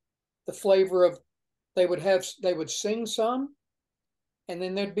the flavor of, they would sing some, and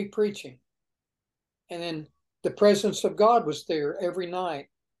then there'd be preaching. And then the presence of God was there every night.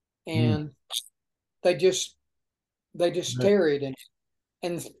 And they just tarried.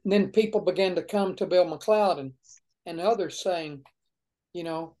 And then people began to come to Bill McLeod and others saying,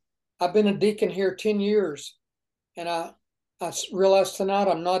 I've been a deacon here 10 years, and I realized tonight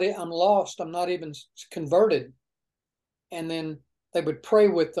I'm lost. I'm not even converted. And then they would pray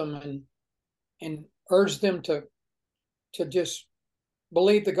with them and urge them to just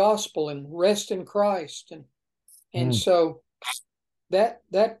believe the gospel and rest in Christ. And so that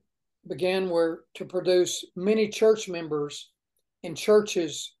began to produce many church members in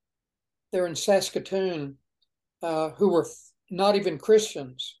churches there in Saskatoon who were not even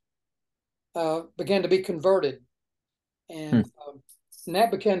Christians, began to be converted. And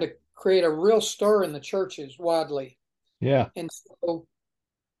that began to create a real stir in the churches widely. Yeah. And so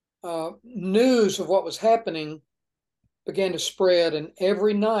news of what was happening began to spread, and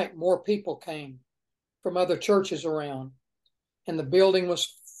every night more people came from other churches around, and the building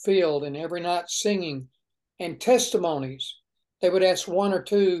was filled, and every night singing and testimonies. They would ask one or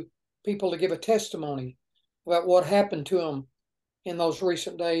two people to give a testimony about what happened to them in those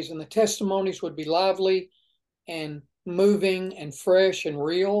recent days, and the testimonies would be lively and moving and fresh and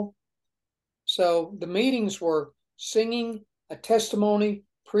real. So the meetings were singing, a testimony,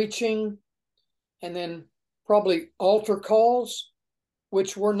 preaching, and then probably altar calls,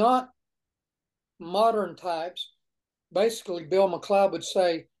 which were not modern types. Basically, Bill McLeod would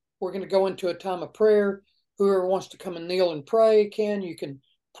say, we're going to go into a time of prayer. Whoever wants to come and kneel and pray you can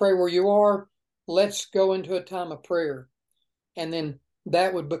pray where you are. Let's go into a time of prayer. And then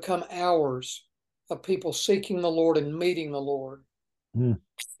that would become hours of people seeking the Lord and meeting the Lord.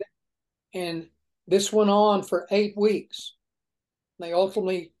 And this went on for 8 weeks. They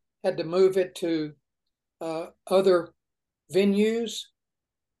ultimately had to move it to other venues.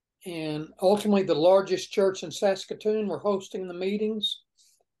 And ultimately, the largest church in Saskatoon were hosting the meetings.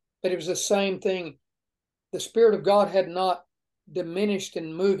 But it was the same thing. The Spirit of God had not diminished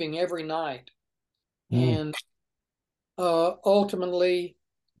in moving every night. And ultimately,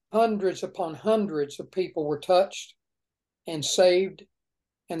 hundreds upon hundreds of people were touched and saved,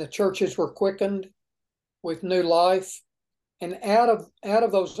 and the churches were quickened with new life. And out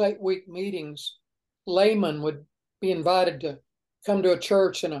of those 8-week meetings, laymen would be invited to come to a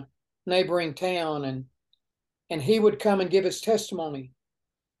church in a neighboring town, and he would come and give his testimony.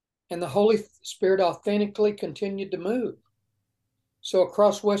 And the Holy Spirit authentically continued to move. So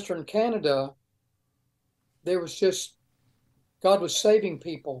across Western Canada, there was just, God was saving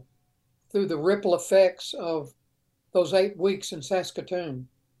people through the ripple effects of those 8 weeks in Saskatoon.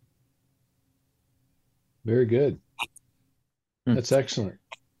 Very good. That's excellent.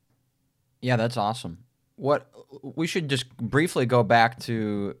 Yeah, that's awesome. What we should just briefly go back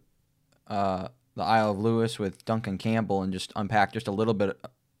to the Isle of Lewis with Duncan Campbell and just unpack just a little bit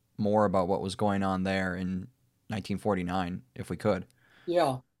more about what was going on there in 1949, if we could.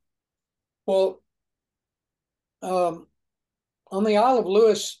 Yeah. Well, on the Isle of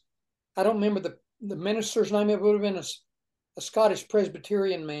Lewis, I don't remember the minister's name. It would have been a Scottish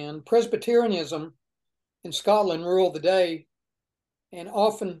Presbyterian man. Presbyterianism in Scotland ruled the day, and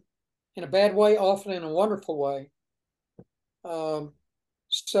often in a bad way, often in a wonderful way.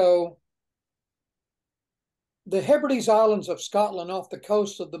 So the Hebrides Islands of Scotland, off the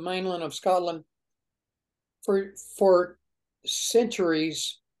coast of the mainland of Scotland, for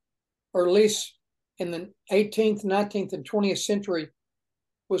centuries, or at least in the 18th, 19th, and 20th century,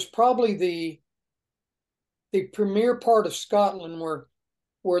 was probably the premier part of Scotland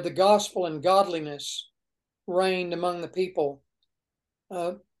where the gospel and godliness reigned among the people.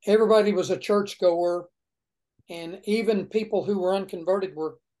 Everybody was a churchgoer, and even people who were unconverted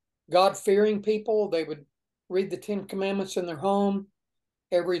were God-fearing people. They would read the Ten Commandments in their home.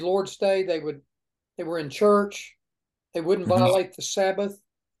 Every Lord's Day, they were in church. They wouldn't violate the Sabbath.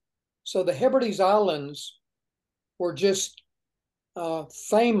 So the Hebrides Islands were just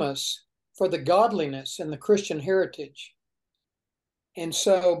famous for the godliness and the Christian heritage. And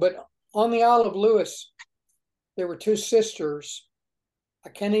so, but on the Isle of Lewis, there were two sisters. I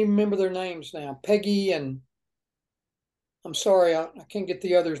can't even remember their names now. Peggy and I'm sorry, I can't get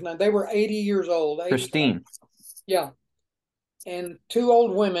the others now. They were 80 years old. 80, Christine. Yeah. And two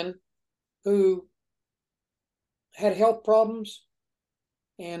old women who had health problems,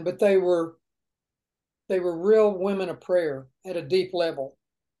 but they were real women of prayer at a deep level.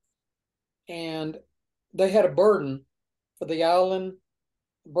 And they had a burden for the island,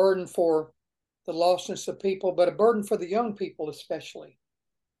 a burden for the lostness of people, but a burden for the young people especially.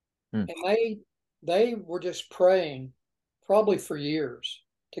 And they were just praying probably for years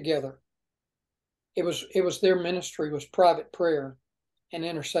together. It was their ministry was private prayer and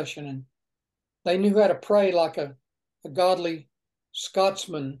intercession, and they knew how to pray like a godly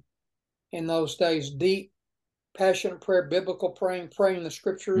Scotsman in those days. Deep, passionate prayer, biblical praying the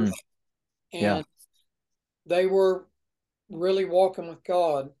scriptures, and they were really walking with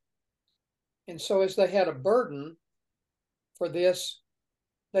God. And so as they had a burden for this,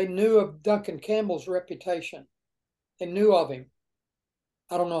 they knew of Duncan Campbell's reputation. They knew of him.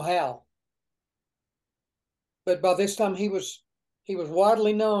 I don't know how. But by this time he was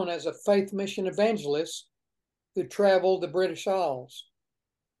widely known as a faith mission evangelist who traveled the British Isles.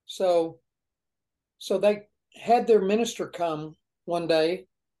 So they had their minister come one day,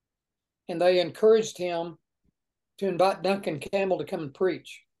 and they encouraged him to invite Duncan Campbell to come and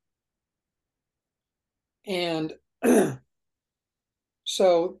preach. And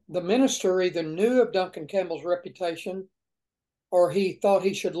so the minister either knew of Duncan Campbell's reputation, or he thought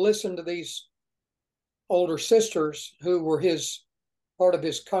he should listen to these older sisters who were part of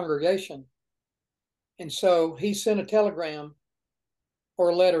his congregation. And so he sent a telegram or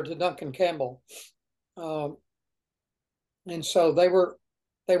a letter to Duncan Campbell. And so they were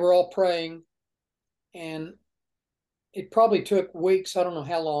all praying, and it probably took weeks. I don't know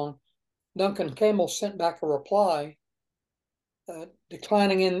how long. Duncan Campbell sent back a reply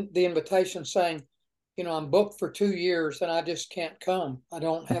declining the invitation, saying, I'm booked for 2 years and I just can't come. I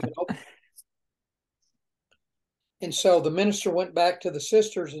don't have an opening. And so the minister went back to the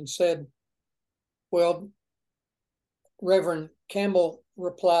sisters and said, well, Reverend Campbell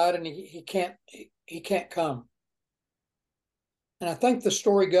replied, and he can't come. And I think the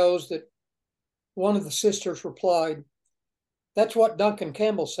story goes that one of the sisters replied, that's what Duncan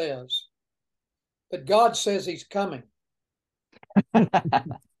Campbell says, but God says he's coming. And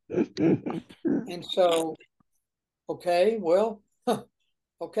so, okay, well,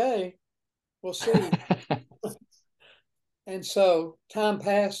 okay, we'll see. And so time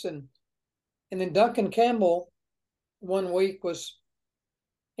passed, and then Duncan Campbell one week was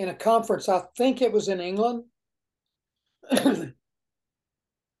in a conference. I think it was in England. And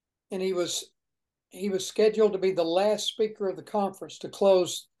he was scheduled to be the last speaker of the conference, to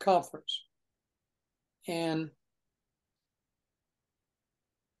close the conference. And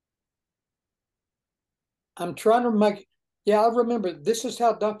I'm trying to I remember, this is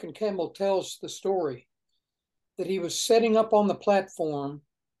how Duncan Campbell tells the story, that he was setting up on the platform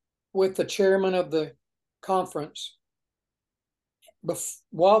with the chairman of the conference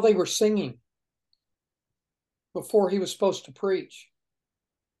while they were singing, before he was supposed to preach.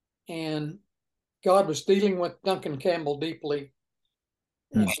 And God was dealing with Duncan Campbell deeply.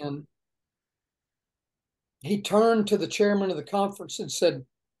 And he turned to the chairman of the conference and said,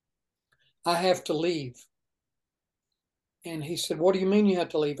 "I have to leave." And he said, "What do you mean you have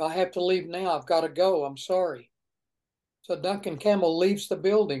to leave?" "I have to leave now. I've got to go. I'm sorry." So Duncan Campbell leaves the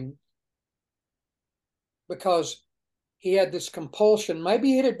building because he had this compulsion.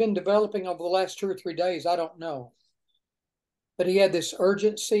 Maybe it had been developing over the last 2 or 3 days. I don't know. But he had this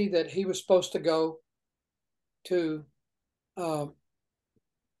urgency that he was supposed to go to the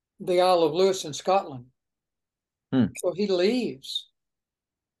Isle of Lewis in Scotland. So he leaves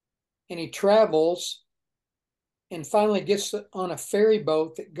and he travels and finally gets on a ferry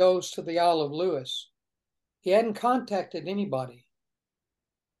boat that goes to the Isle of Lewis. He hadn't contacted anybody.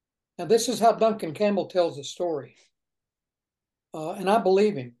 Now, this is how Duncan Campbell tells the story. And I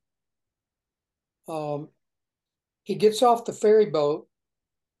believe him. He gets off the ferry boat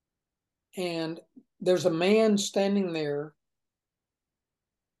and there's a man standing there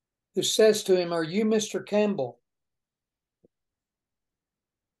who says to him, "Are you Mr. Campbell?"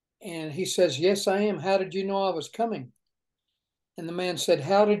 And he says, "Yes, I am. How did you know I was coming?" And the man said,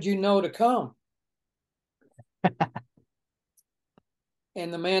 "How did you know to come?"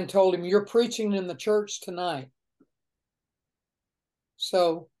 And the man told him, "You're preaching in the church tonight."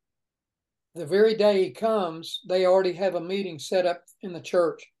 So the very day he comes, they already have a meeting set up in the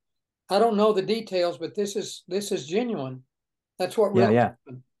church. I don't know the details, but this is genuine. That's what really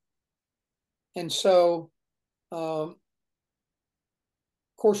happened. And so, of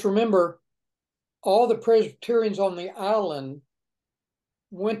course, remember, all the Presbyterians on the island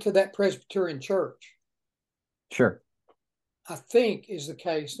went to that Presbyterian church. Sure. I think is the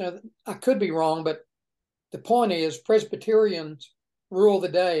case. Now, I could be wrong, but the point is Presbyterians rule the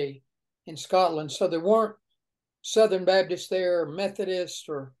day in Scotland. So there weren't Southern Baptists there, Methodists,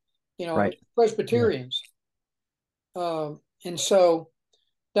 or, right. Presbyterians. Yeah. And so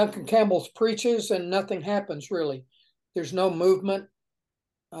Duncan Campbell preaches and nothing happens really. There's no movement.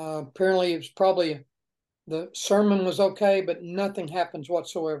 Apparently it was probably, the sermon was okay, but nothing happens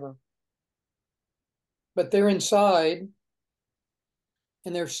whatsoever. But they're inside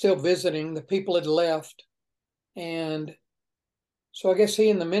and they're still visiting. The people had left. And so I guess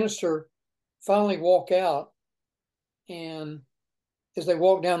he and the minister finally walk out. And as they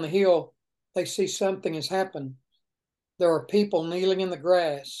walk down the hill, they see something has happened. There are people kneeling in the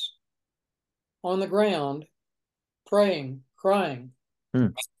grass, on the ground, praying, crying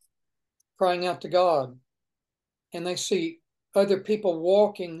out to God. And they see other people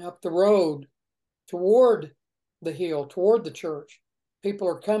walking up the road toward the hill, toward the church. People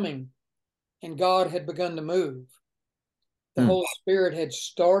are coming, and God had begun to move. The Holy Spirit had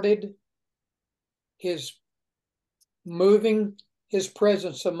started his moving his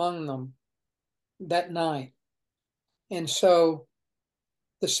presence among them that night. And so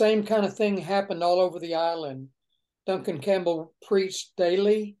the same kind of thing happened all over the island. Duncan Campbell preached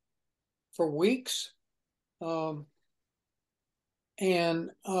daily for weeks. And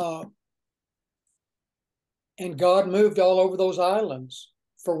God moved all over those islands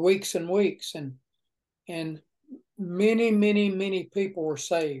for weeks and weeks. And many, many, many people were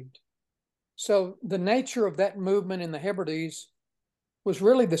saved. So the nature of that movement in the Hebrides was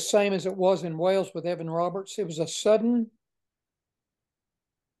really the same as it was in Wales with Evan Roberts. It was a sudden,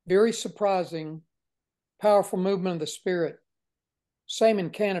 very surprising, powerful movement of the Spirit. Same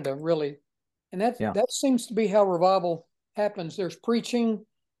in Canada, really. And that seems to be how revival happens. There's preaching,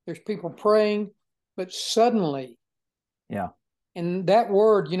 there's people praying, but suddenly, and that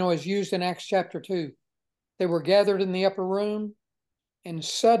word, is used in Acts chapter 2. They were gathered in the upper room, and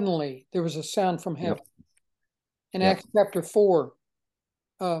suddenly there was a sound from heaven. In Acts chapter 4,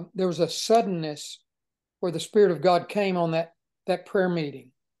 there was a suddenness where the Spirit of God came on that prayer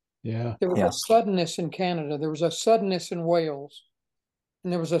meeting. Yeah. There was a suddenness in Canada. There was a suddenness in Wales.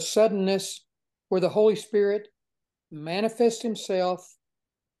 And there was a suddenness where the Holy Spirit manifests himself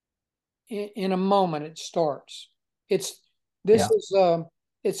in a moment. It starts. It's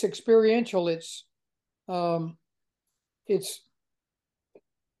experiential. It's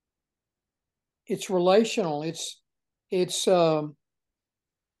relational. It's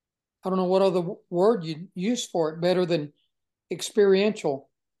I don't know what other word you'd use for it better than experiential.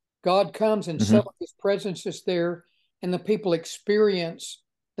 God comes and suddenly his presence is there, and the people experience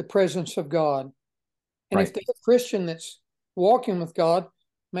the presence of God. And if they're a Christian that's walking with God,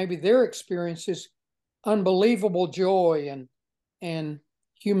 maybe their experience is unbelievable joy and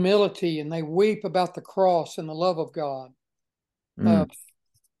humility, and they weep about the cross and the love of God.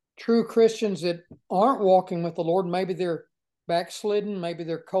 True Christians that aren't walking with the Lord, maybe they're backslidden, maybe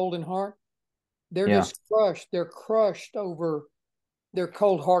they're cold in heart. They're just crushed. They're crushed over their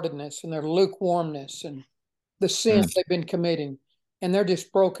cold-heartedness and their lukewarmness. And the sins they've been committing, and they're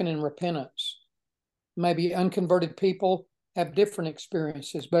just broken in repentance. Maybe unconverted people have different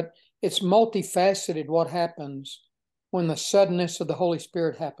experiences, but it's multifaceted what happens when the suddenness of the Holy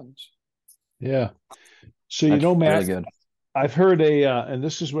Spirit happens. Yeah. So, That's Matt, really good. I've heard and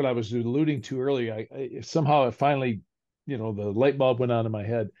this is what I was alluding to earlier. Somehow it finally, the light bulb went on in my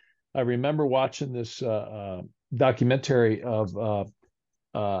head. I remember watching this documentary of,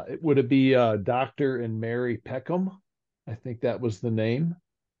 would it be Dr. and Mary Peckham? I think that was the name.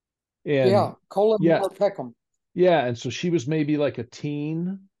 And Colin yeah, Peckham. yeah. And so she was maybe like a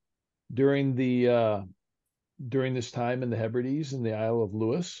teen during during this time in the Hebrides in the Isle of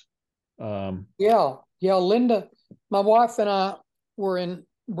Lewis. Linda, my wife and I were in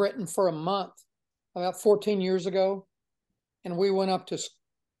Britain for a month about 14 years ago, and we went up to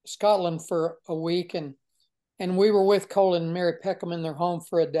Scotland for a week, and we were with Colin and Mary Peckham in their home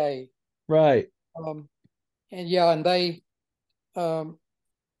for a day. Right. And they,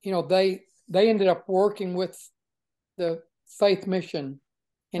 they ended up working with the Faith Mission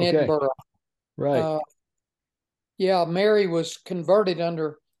in Edinburgh. Right. Mary was converted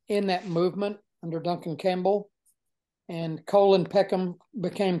in that movement under Duncan Campbell, and Colin Peckham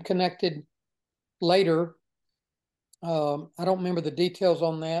became connected later. I don't remember the details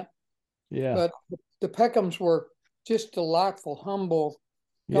on that. Yeah. But the Peckhams were just delightful, humble,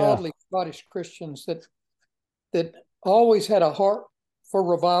 godly Scottish Christians that always had a heart for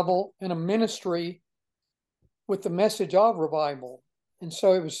revival and a ministry with the message of revival. And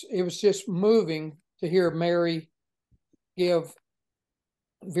so it was just moving to hear Mary give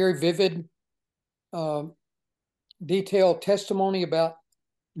very vivid, detailed testimony about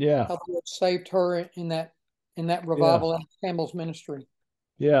how the Lord saved her in that revival in Campbell's ministry.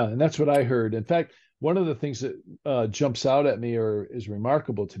 Yeah, and that's what I heard. In fact, one of the things that jumps out at me or is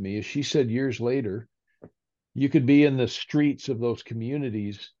remarkable to me is she said years later, you could be in the streets of those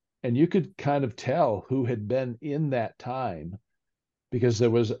communities and you could kind of tell who had been in that time because there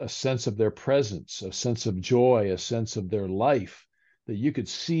was a sense of their presence, a sense of joy, a sense of their life that you could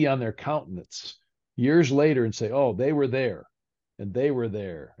see on their countenance years later and say, oh, they were there and they were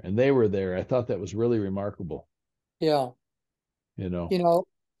there and they were there. I thought that was really remarkable. Yeah. It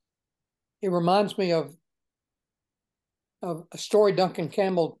reminds me of a story Duncan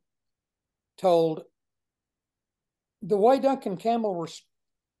Campbell told. The way Duncan Campbell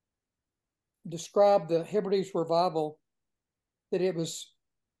described the Hebrides revival, that it was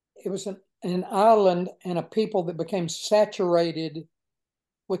an island and a people that became saturated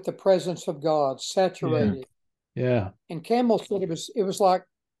with the presence of God, saturated. Yeah. And Campbell said it was like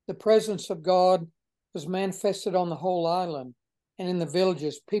the presence of God was manifested on the whole island and in the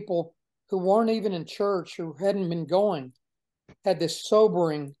villages. People who weren't even in church, who hadn't been going, had this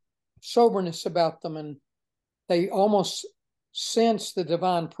soberness about them, and they almost sensed the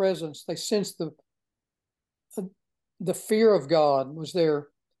divine presence. They sensed the fear of God was there.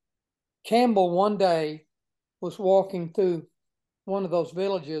 Campbell one day was walking through one of those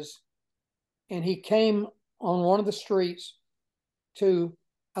villages, and he came on one of the streets to,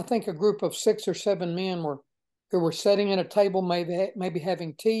 I think, a group of 6 or 7 men who were sitting at a table, maybe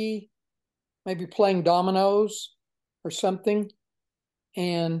having tea, maybe playing dominoes or something.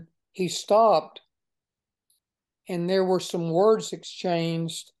 And he stopped, and there were some words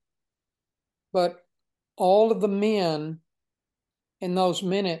exchanged, but all of the men in those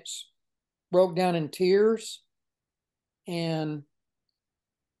minutes broke down in tears and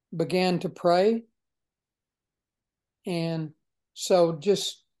began to pray. And so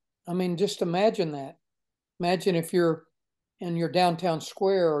just imagine that. Imagine if you're in your downtown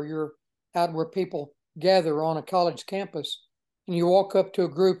square or you're out where people gather on a college campus, and you walk up to a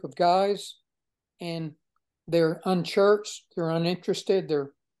group of guys and they're unchurched, they're uninterested,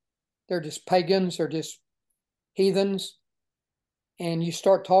 they're just pagans, they're just heathens, and you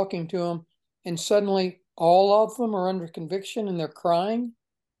start talking to them, and suddenly all of them are under conviction and they're crying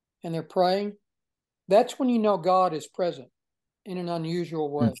and they're praying. That's when you know God is present in an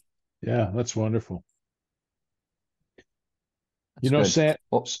unusual way. Yeah, that's wonderful.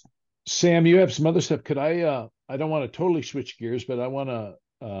 That's Sam, you have some other stuff. Could I don't want to totally switch gears, but I want to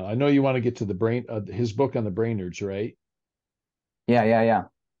I know you want to get to his book on the Brainards, right? Yeah,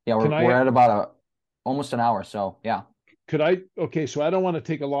 we're at about almost an hour, so yeah. Okay, so I don't want to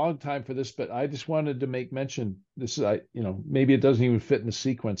take a long time for this, but I just wanted to make mention, this is, maybe it doesn't even fit in the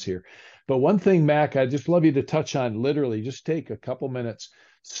sequence here, but one thing, Mack, I'd just love you to touch on, literally, just take a couple minutes.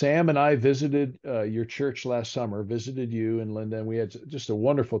 Sam and I visited your church last summer, visited you and Linda, and we had just a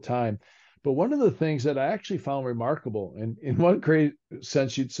wonderful time. But one of the things that I actually found remarkable, and in one great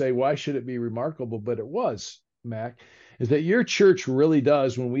sense, you'd say, why should it be remarkable? But it was Mac, is that your church really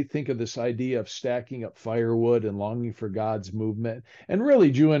does, when we think of this idea of stacking up firewood and longing for God's movement, and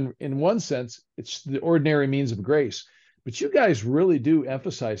really, Jew, in one sense, it's the ordinary means of grace. But you guys really do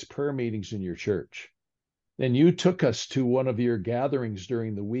emphasize prayer meetings in your church. And you took us to one of your gatherings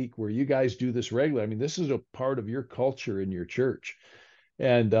during the week where you guys do this regularly. I mean, this is a part of your culture in your church.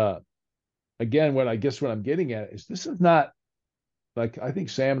 And again, what I'm getting at is this is not, like, I think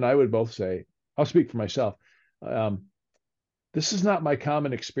Sam and I would both say, I'll speak for myself. This is not my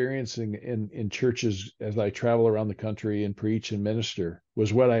common experience in churches as I travel around the country and preach and minister,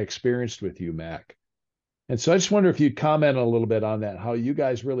 was what I experienced with you, Mac. And so I just wonder if you'd comment a little bit on that, how you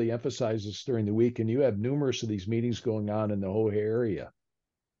guys really emphasize this during the week, and you have numerous of these meetings going on in the whole area.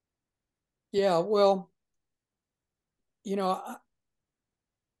 Yeah, well,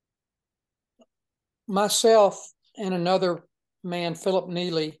 myself and another man, Philip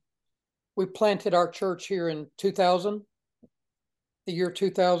Neely, we planted our church here in 2000, the year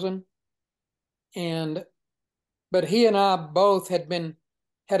 2000. But he and I both had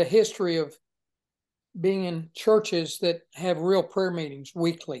a history of being in churches that have real prayer meetings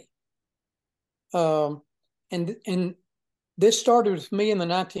weekly. And this started with me in the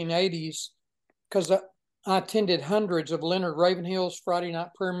 1980s because I attended hundreds of Leonard Ravenhill's Friday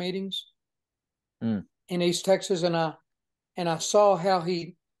night prayer meetings in East Texas, and I saw how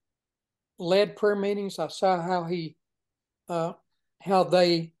he led prayer meetings. I saw how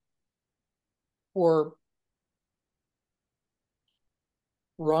they were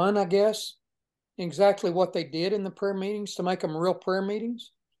run, I guess, exactly what they did in the prayer meetings to make them real prayer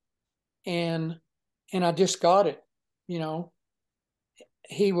meetings. And I just got it. He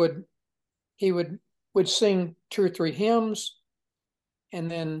would sing 2 or 3 hymns, and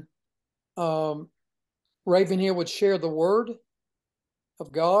then Ravenhill would share the word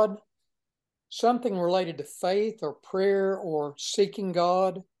of God, something related to faith or prayer or seeking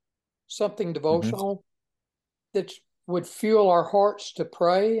God, something devotional that would fuel our hearts to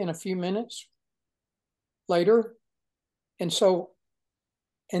pray in a few minutes later. And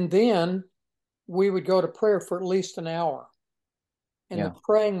then we would go to prayer for at least an hour. And the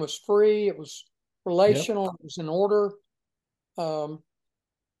praying was free. It was relational. It was in order.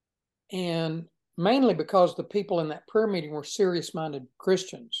 And mainly because the people in that prayer meeting were serious-minded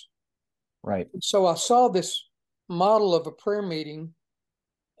Christians. Right. So I saw this model of a prayer meeting,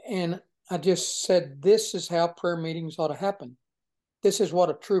 and I just said, this is how prayer meetings ought to happen. This is what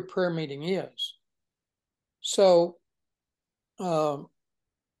a true prayer meeting is. So I've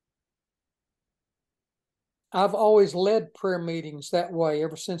always led prayer meetings that way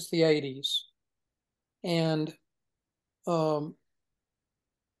ever since the 80s. And,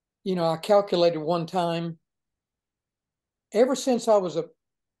 I calculated one time, ever since I was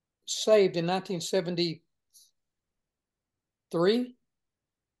saved in 1973,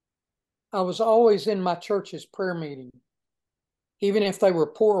 I was always in my church's prayer meeting, even if they were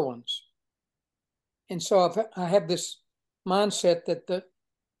poor ones. And so I have this mindset that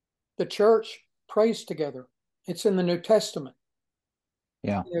the church prays together. It's in the New Testament.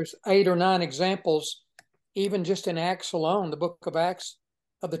 Yeah. There's 8 or 9 examples, even just in Acts alone, the book of Acts,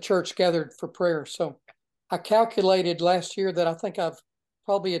 of the church gathered for prayer. So I calculated last year that I think I've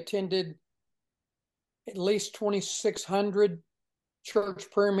probably attended at least 2,600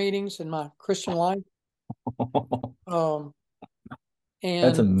 church prayer meetings in my Christian life. And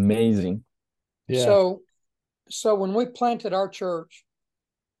that's amazing. Yeah. So when we planted our church,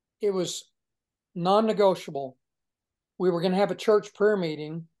 it was non-negotiable. We were going to have a church prayer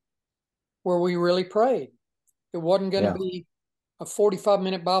meeting where we really prayed. It wasn't going to be a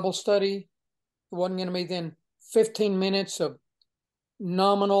 45-minute Bible study. It wasn't going to be then 15 minutes of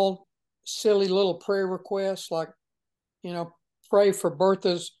nominal, silly little prayer requests like, pray for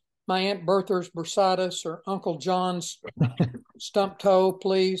my Aunt Bertha's bursitis or Uncle John's stump toe,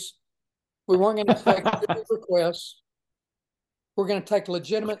 please. We weren't going to take requests. We're going to take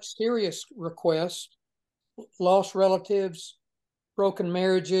legitimate, serious requests, lost relatives, broken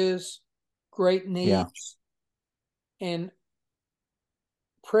marriages, great needs, and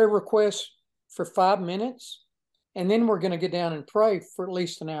prayer requests for 5 minutes. And then we're going to get down and pray for at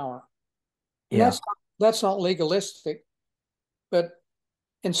least an hour. And that's not legalistic,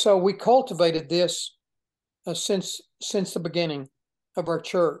 and so we cultivated this since the beginning of our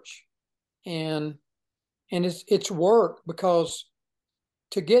church, and it's worked, because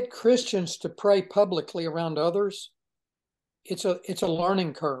to get Christians to pray publicly around others, it's a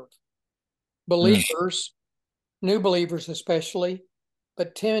learning curve. Believers, new believers especially,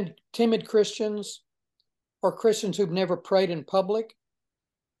 but timid Christians or Christians who've never prayed in public,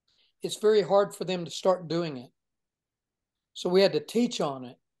 it's very hard for them to start doing it. So we had to teach on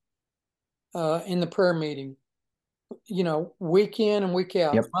it in the prayer meeting, week in and week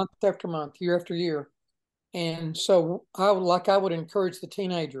out, month after month, year after year. And so I would encourage the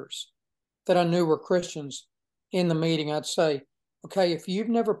teenagers that I knew were Christians in the meeting. I'd say, okay, if you've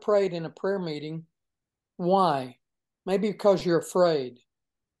never prayed in a prayer meeting, why? Maybe because you're afraid.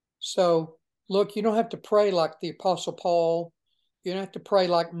 So look, you don't have to pray like the Apostle Paul. You don't have to pray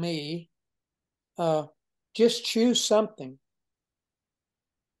like me. Just choose something.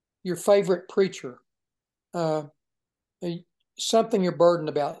 Your favorite preacher, something you're burdened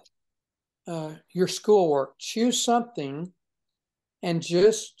about, your schoolwork. Choose something and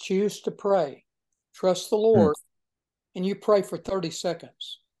just choose to pray. Trust the Lord, and you pray for 30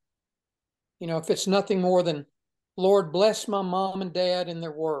 seconds. If it's nothing more than, Lord, bless my mom and dad in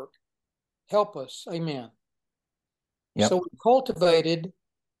their work. Help us. Amen. Yep. So we cultivated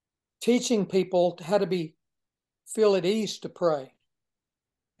teaching people how to feel at ease to pray.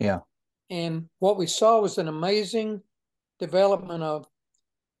 Yeah. And what we saw was an amazing development of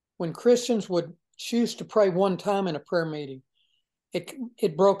when Christians would choose to pray one time in a prayer meeting,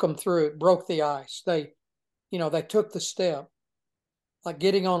 it broke them through. It broke the ice. They took the step, like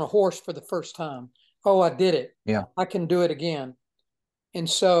getting on a horse for the first time. Oh, I did it. Yeah. I can do it again. And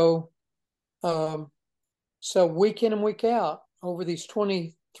so week in and week out over these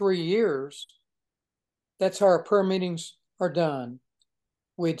 23 years, that's how our prayer meetings are done.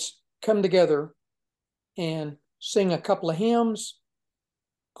 We'd come together and sing a couple of hymns,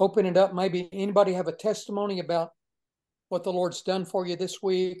 open it up. Maybe anybody have a testimony about what the Lord's done for you this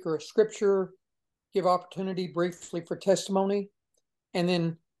week, or a scripture, give opportunity briefly for testimony. And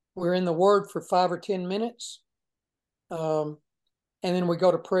then we're in the Word for 5 or 10 minutes. And then we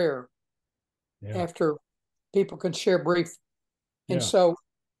go to prayer after people can share brief. And so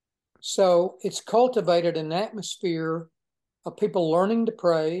it's cultivated an atmosphere of people learning to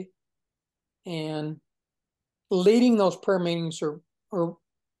pray, and leading those prayer meetings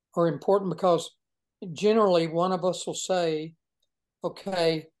are important, because generally one of us will say,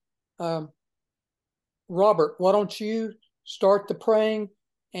 okay, Robert, why don't you start the praying,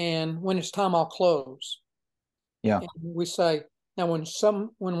 and when it's time, I'll close. Yeah. And we say, now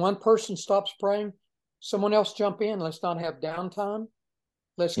when one person stops praying, someone else jump in. Let's not have downtime.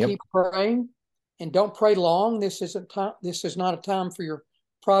 Let's keep praying, and don't pray long. This is not a time for your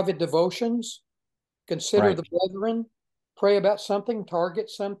private devotions. Consider the brethren. Pray about something, target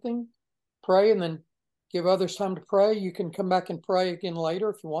something, pray, and then give others time to pray. You can come back and pray again later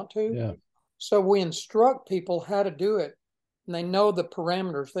if you want to. Yeah. So we instruct people how to do it, and they know the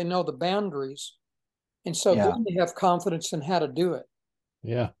parameters, they know the boundaries, and so then they have confidence in how to do it.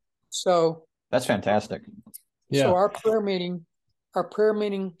 Yeah. So that's fantastic. Yeah. So our prayer meeting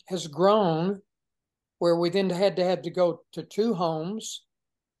has grown, where we then had to go to 2 homes,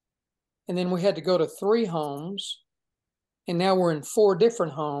 and then we had to go to 3 homes, and now we're in 4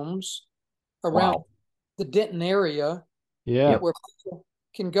 different homes around the Denton area. Yeah. Where people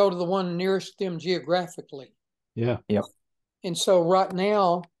can go to the one nearest them geographically. Yeah. Yep. And so right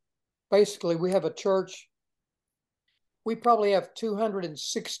now, basically, we have a church. We probably have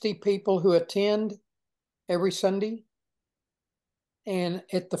 260 people who attend every Sunday. And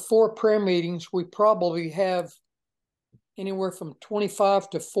at the 4 prayer meetings, we probably have anywhere from 25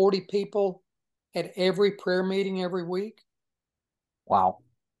 to 40 people at every prayer meeting every week. Wow.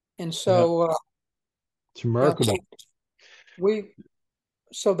 And so it's remarkable.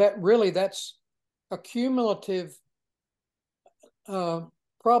 That's a cumulative,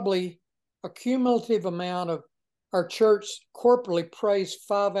 probably a cumulative amount of our church corporately prays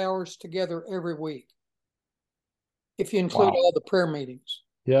 5 hours together every week, if you include all the prayer meetings.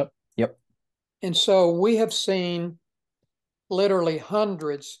 Yep. And so we have seen literally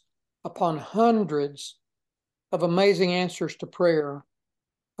hundreds upon hundreds of amazing answers to prayer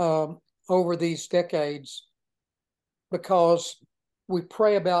over these decades, because we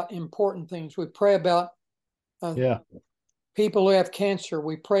pray about important things. We pray about people who have cancer.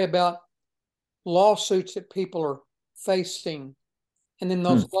 We pray about lawsuits that people are facing, and then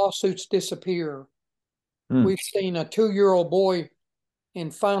those lawsuits disappear. We've seen a 2-year-old boy in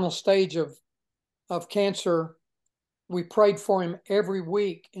final stage of cancer. We prayed for him every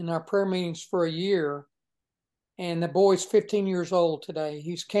week in our prayer meetings for a year, and the boy's 15 years old today.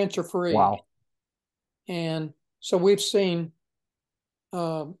 He's cancer-free. Wow. And so we've seen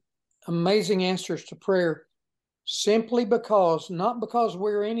amazing answers to prayer, simply because, not because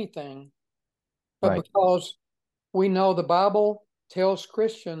we're anything, but because we know the Bible tells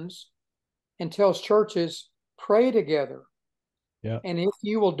Christians and tells churches, pray together. Yeah. And if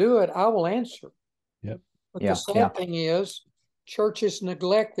you will do it, I will answer. Yep. But the sad thing is, churches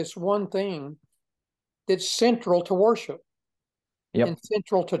neglect this one thing that's central to worship and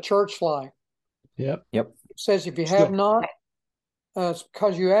central to church life. Yep. It says, if you have not, it's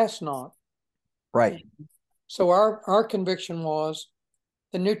because you ask not. Right. So our conviction was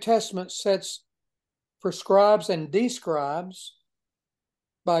the New Testament prescribes and describes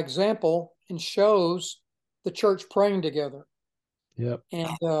by example and shows the church praying together. Yep.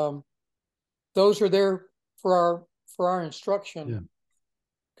 And those are there for our instruction,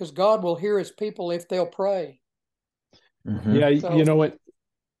 because God will hear his people if they'll pray. Mm-hmm. Yeah, so, you know what?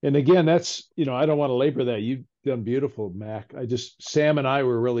 And again, that's, I don't want to labor that. You've done beautiful, Mac. Sam and I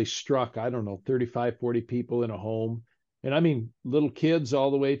were really struck. I don't know, 35, 40 people in a home. And I mean, little kids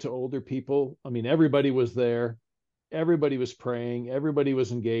all the way to older people. I mean, everybody was there. Everybody was praying. Everybody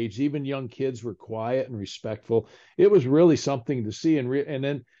was engaged. Even young kids were quiet and respectful. It was really something to see. And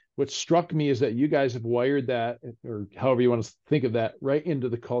then what struck me is that you guys have wired that, or however you want to think of that, right into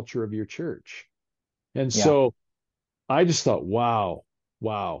the culture of your church. And so I just thought, wow.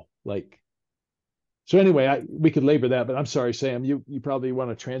 Like, so anyway, we could labor that, but I'm sorry, Sam, you probably want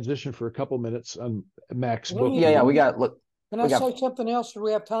to transition for a couple minutes on Mack's book. Yeah, we got, look. Can I say something else? Do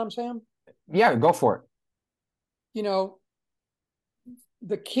we have time, Sam? Yeah, go for it.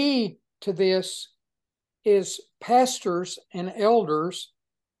 The key to this is pastors and elders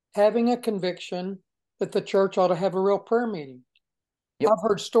having a conviction that the church ought to have a real prayer meeting. I've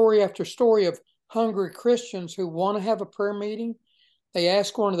heard story after story of hungry Christians who want to have a prayer meeting. They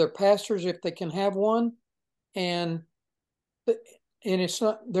ask one of their pastors if they can have one, and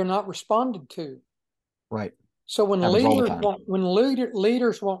they're not responded to. Right. So when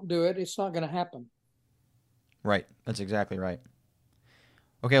leaders won't do it, it's not going to happen. Right. That's exactly right.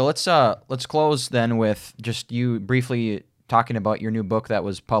 Okay, let's close then with just you briefly talking about your new book that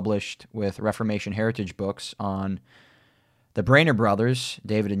was published with Reformation Heritage Books on the Brainerd brothers,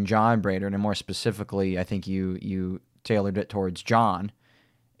 David and John Brainerd, and more specifically, I think you tailored it towards John,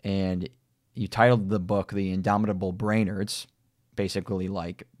 and you titled the book "The Indomitable Brainards," basically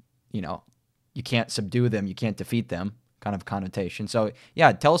like, you can't subdue them, you can't defeat them, kind of connotation. So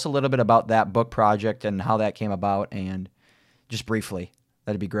yeah, tell us a little bit about that book project and how that came about, and just briefly,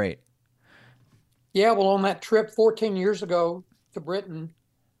 that'd be great. Yeah, well, on that trip 14 years ago to Britain,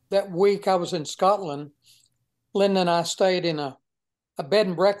 that week I was in Scotland. Linda and I stayed in a bed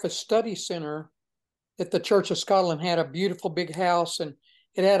and breakfast study center that the Church of Scotland had, a beautiful big house, and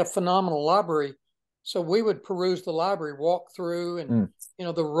it had a phenomenal library. So we would peruse the library, walk through, and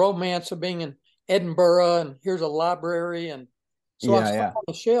the romance of being in Edinburgh, and here's a library. And so I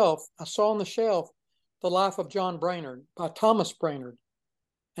saw on the shelf The Life of John Brainerd by Thomas Brainerd.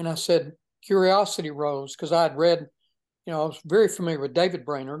 And I said, curiosity rose, because I had read, I was very familiar with David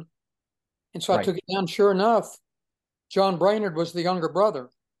Brainerd. And so I took it down. Sure enough, John Brainerd was the younger brother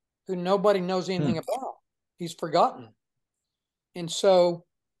who nobody knows anything about. He's forgotten. And so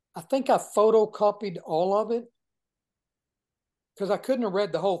I think I photocopied all of it, because I couldn't have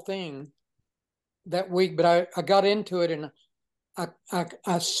read the whole thing that week, but I got into it, and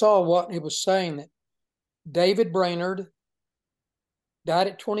I saw what it was saying, that David Brainerd died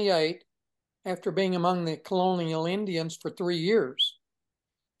at 28 after being among the colonial Indians for 3 years.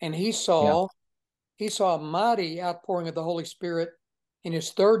 And he saw a mighty outpouring of the Holy Spirit in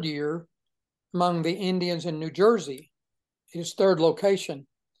his third year among the Indians in New Jersey, his third location.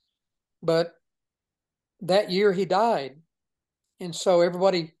 But that year he died. And so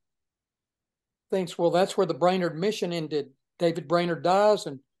everybody thinks, well, that's where the Brainerd mission ended. David Brainerd dies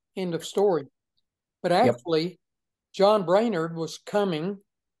and end of story. But actually, John Brainerd was coming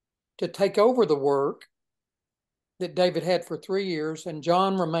to take over the work that David had for 3 years, and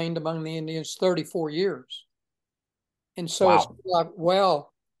John remained among the Indians 34 years. And so it's like,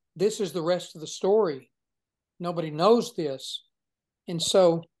 well, this is the rest of the story. Nobody knows this. And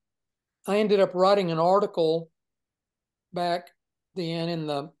so I ended up writing an article back then in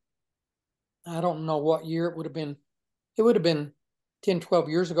I don't know what year it would have been. It would have been 10, 12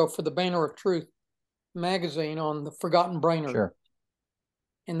 years ago, for the Banner of Truth magazine, on the Forgotten Brainerd. Sure.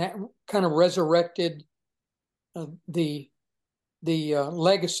 And that kind of resurrected the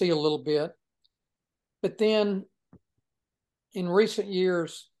legacy a little bit. But then in recent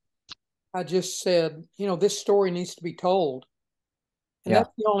years, I just said, this story needs to be told. And that's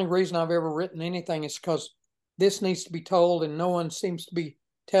the only reason I've ever written anything, is because this needs to be told, and no one seems to be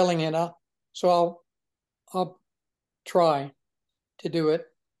telling it. So I'll try to do it.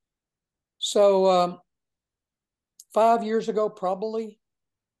 So 5 years ago, probably,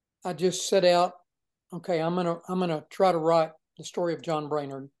 I just set out, okay, I'm gonna try to write the story of John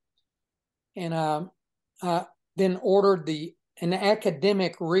Brainerd. And I then ordered an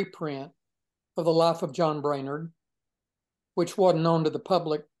academic reprint of the life of John Brainerd, which wasn't known to the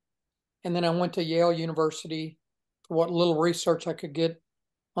public. And then I went to Yale University for what little research I could get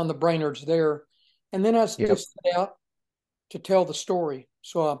on the Brainards there. And then I just set out to tell the story.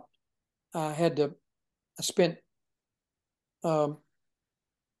 So I spent 2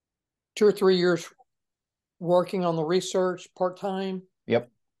 or 3 years working on the research part-time. Yep.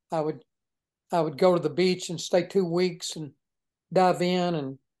 I would go to the beach and stay 2 weeks and dive in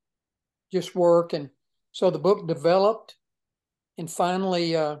and just work. And so the book developed and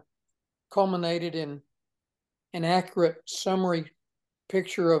finally culminated in an accurate summary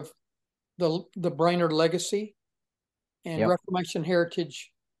picture of the Brainerd legacy. And Reformation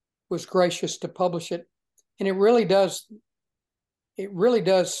Heritage was gracious to publish it. And it really does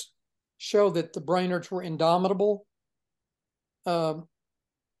show that the Brainards were indomitable. I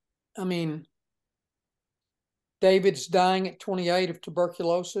mean, David's dying at 28 of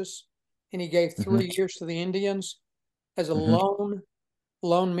tuberculosis, and he gave 3 years to the Indians as a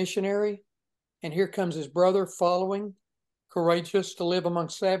lone missionary. And here comes his brother following, courageous to live among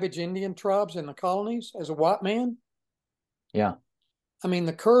savage Indian tribes in the colonies as a white man. Yeah. I mean,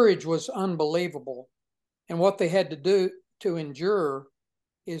 the courage was unbelievable. And what they had to do to endure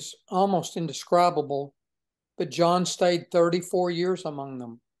is almost indescribable. But John stayed 34 years among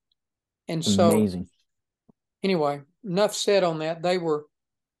them. And so, amazing. Anyway, enough said on that. They were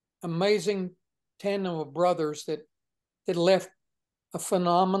amazing tandem of brothers that left a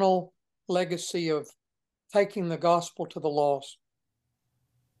phenomenal legacy of taking the gospel to the lost.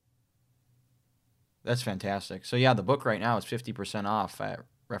 That's fantastic. So yeah, the book right now is 50% off at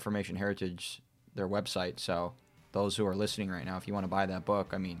Reformation Heritage, their website. So those who are listening right now, if you want to buy that book,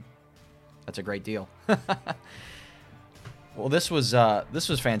 I mean, that's a great deal. Well, this was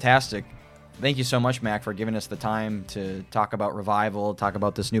fantastic. Thank you so much, Mack, for giving us the time to talk about revival, talk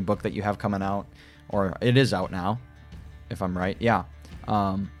about this new book that you have coming out, or it is out now, if I'm right. Yeah.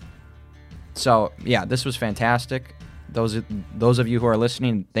 So yeah, this was fantastic. Those of you who are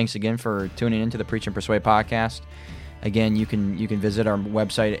listening, thanks again for tuning into the Preach and Persuade podcast. Again, you can visit our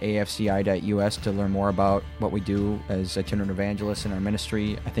website at afci.us to learn more about what we do as itinerant evangelists in our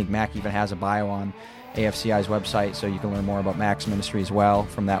ministry. I think Mack even has a bio on AFCI's website, so you can learn more about Mack's ministry as well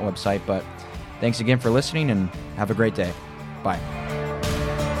from that website. But thanks again for listening, and have a great day. Bye.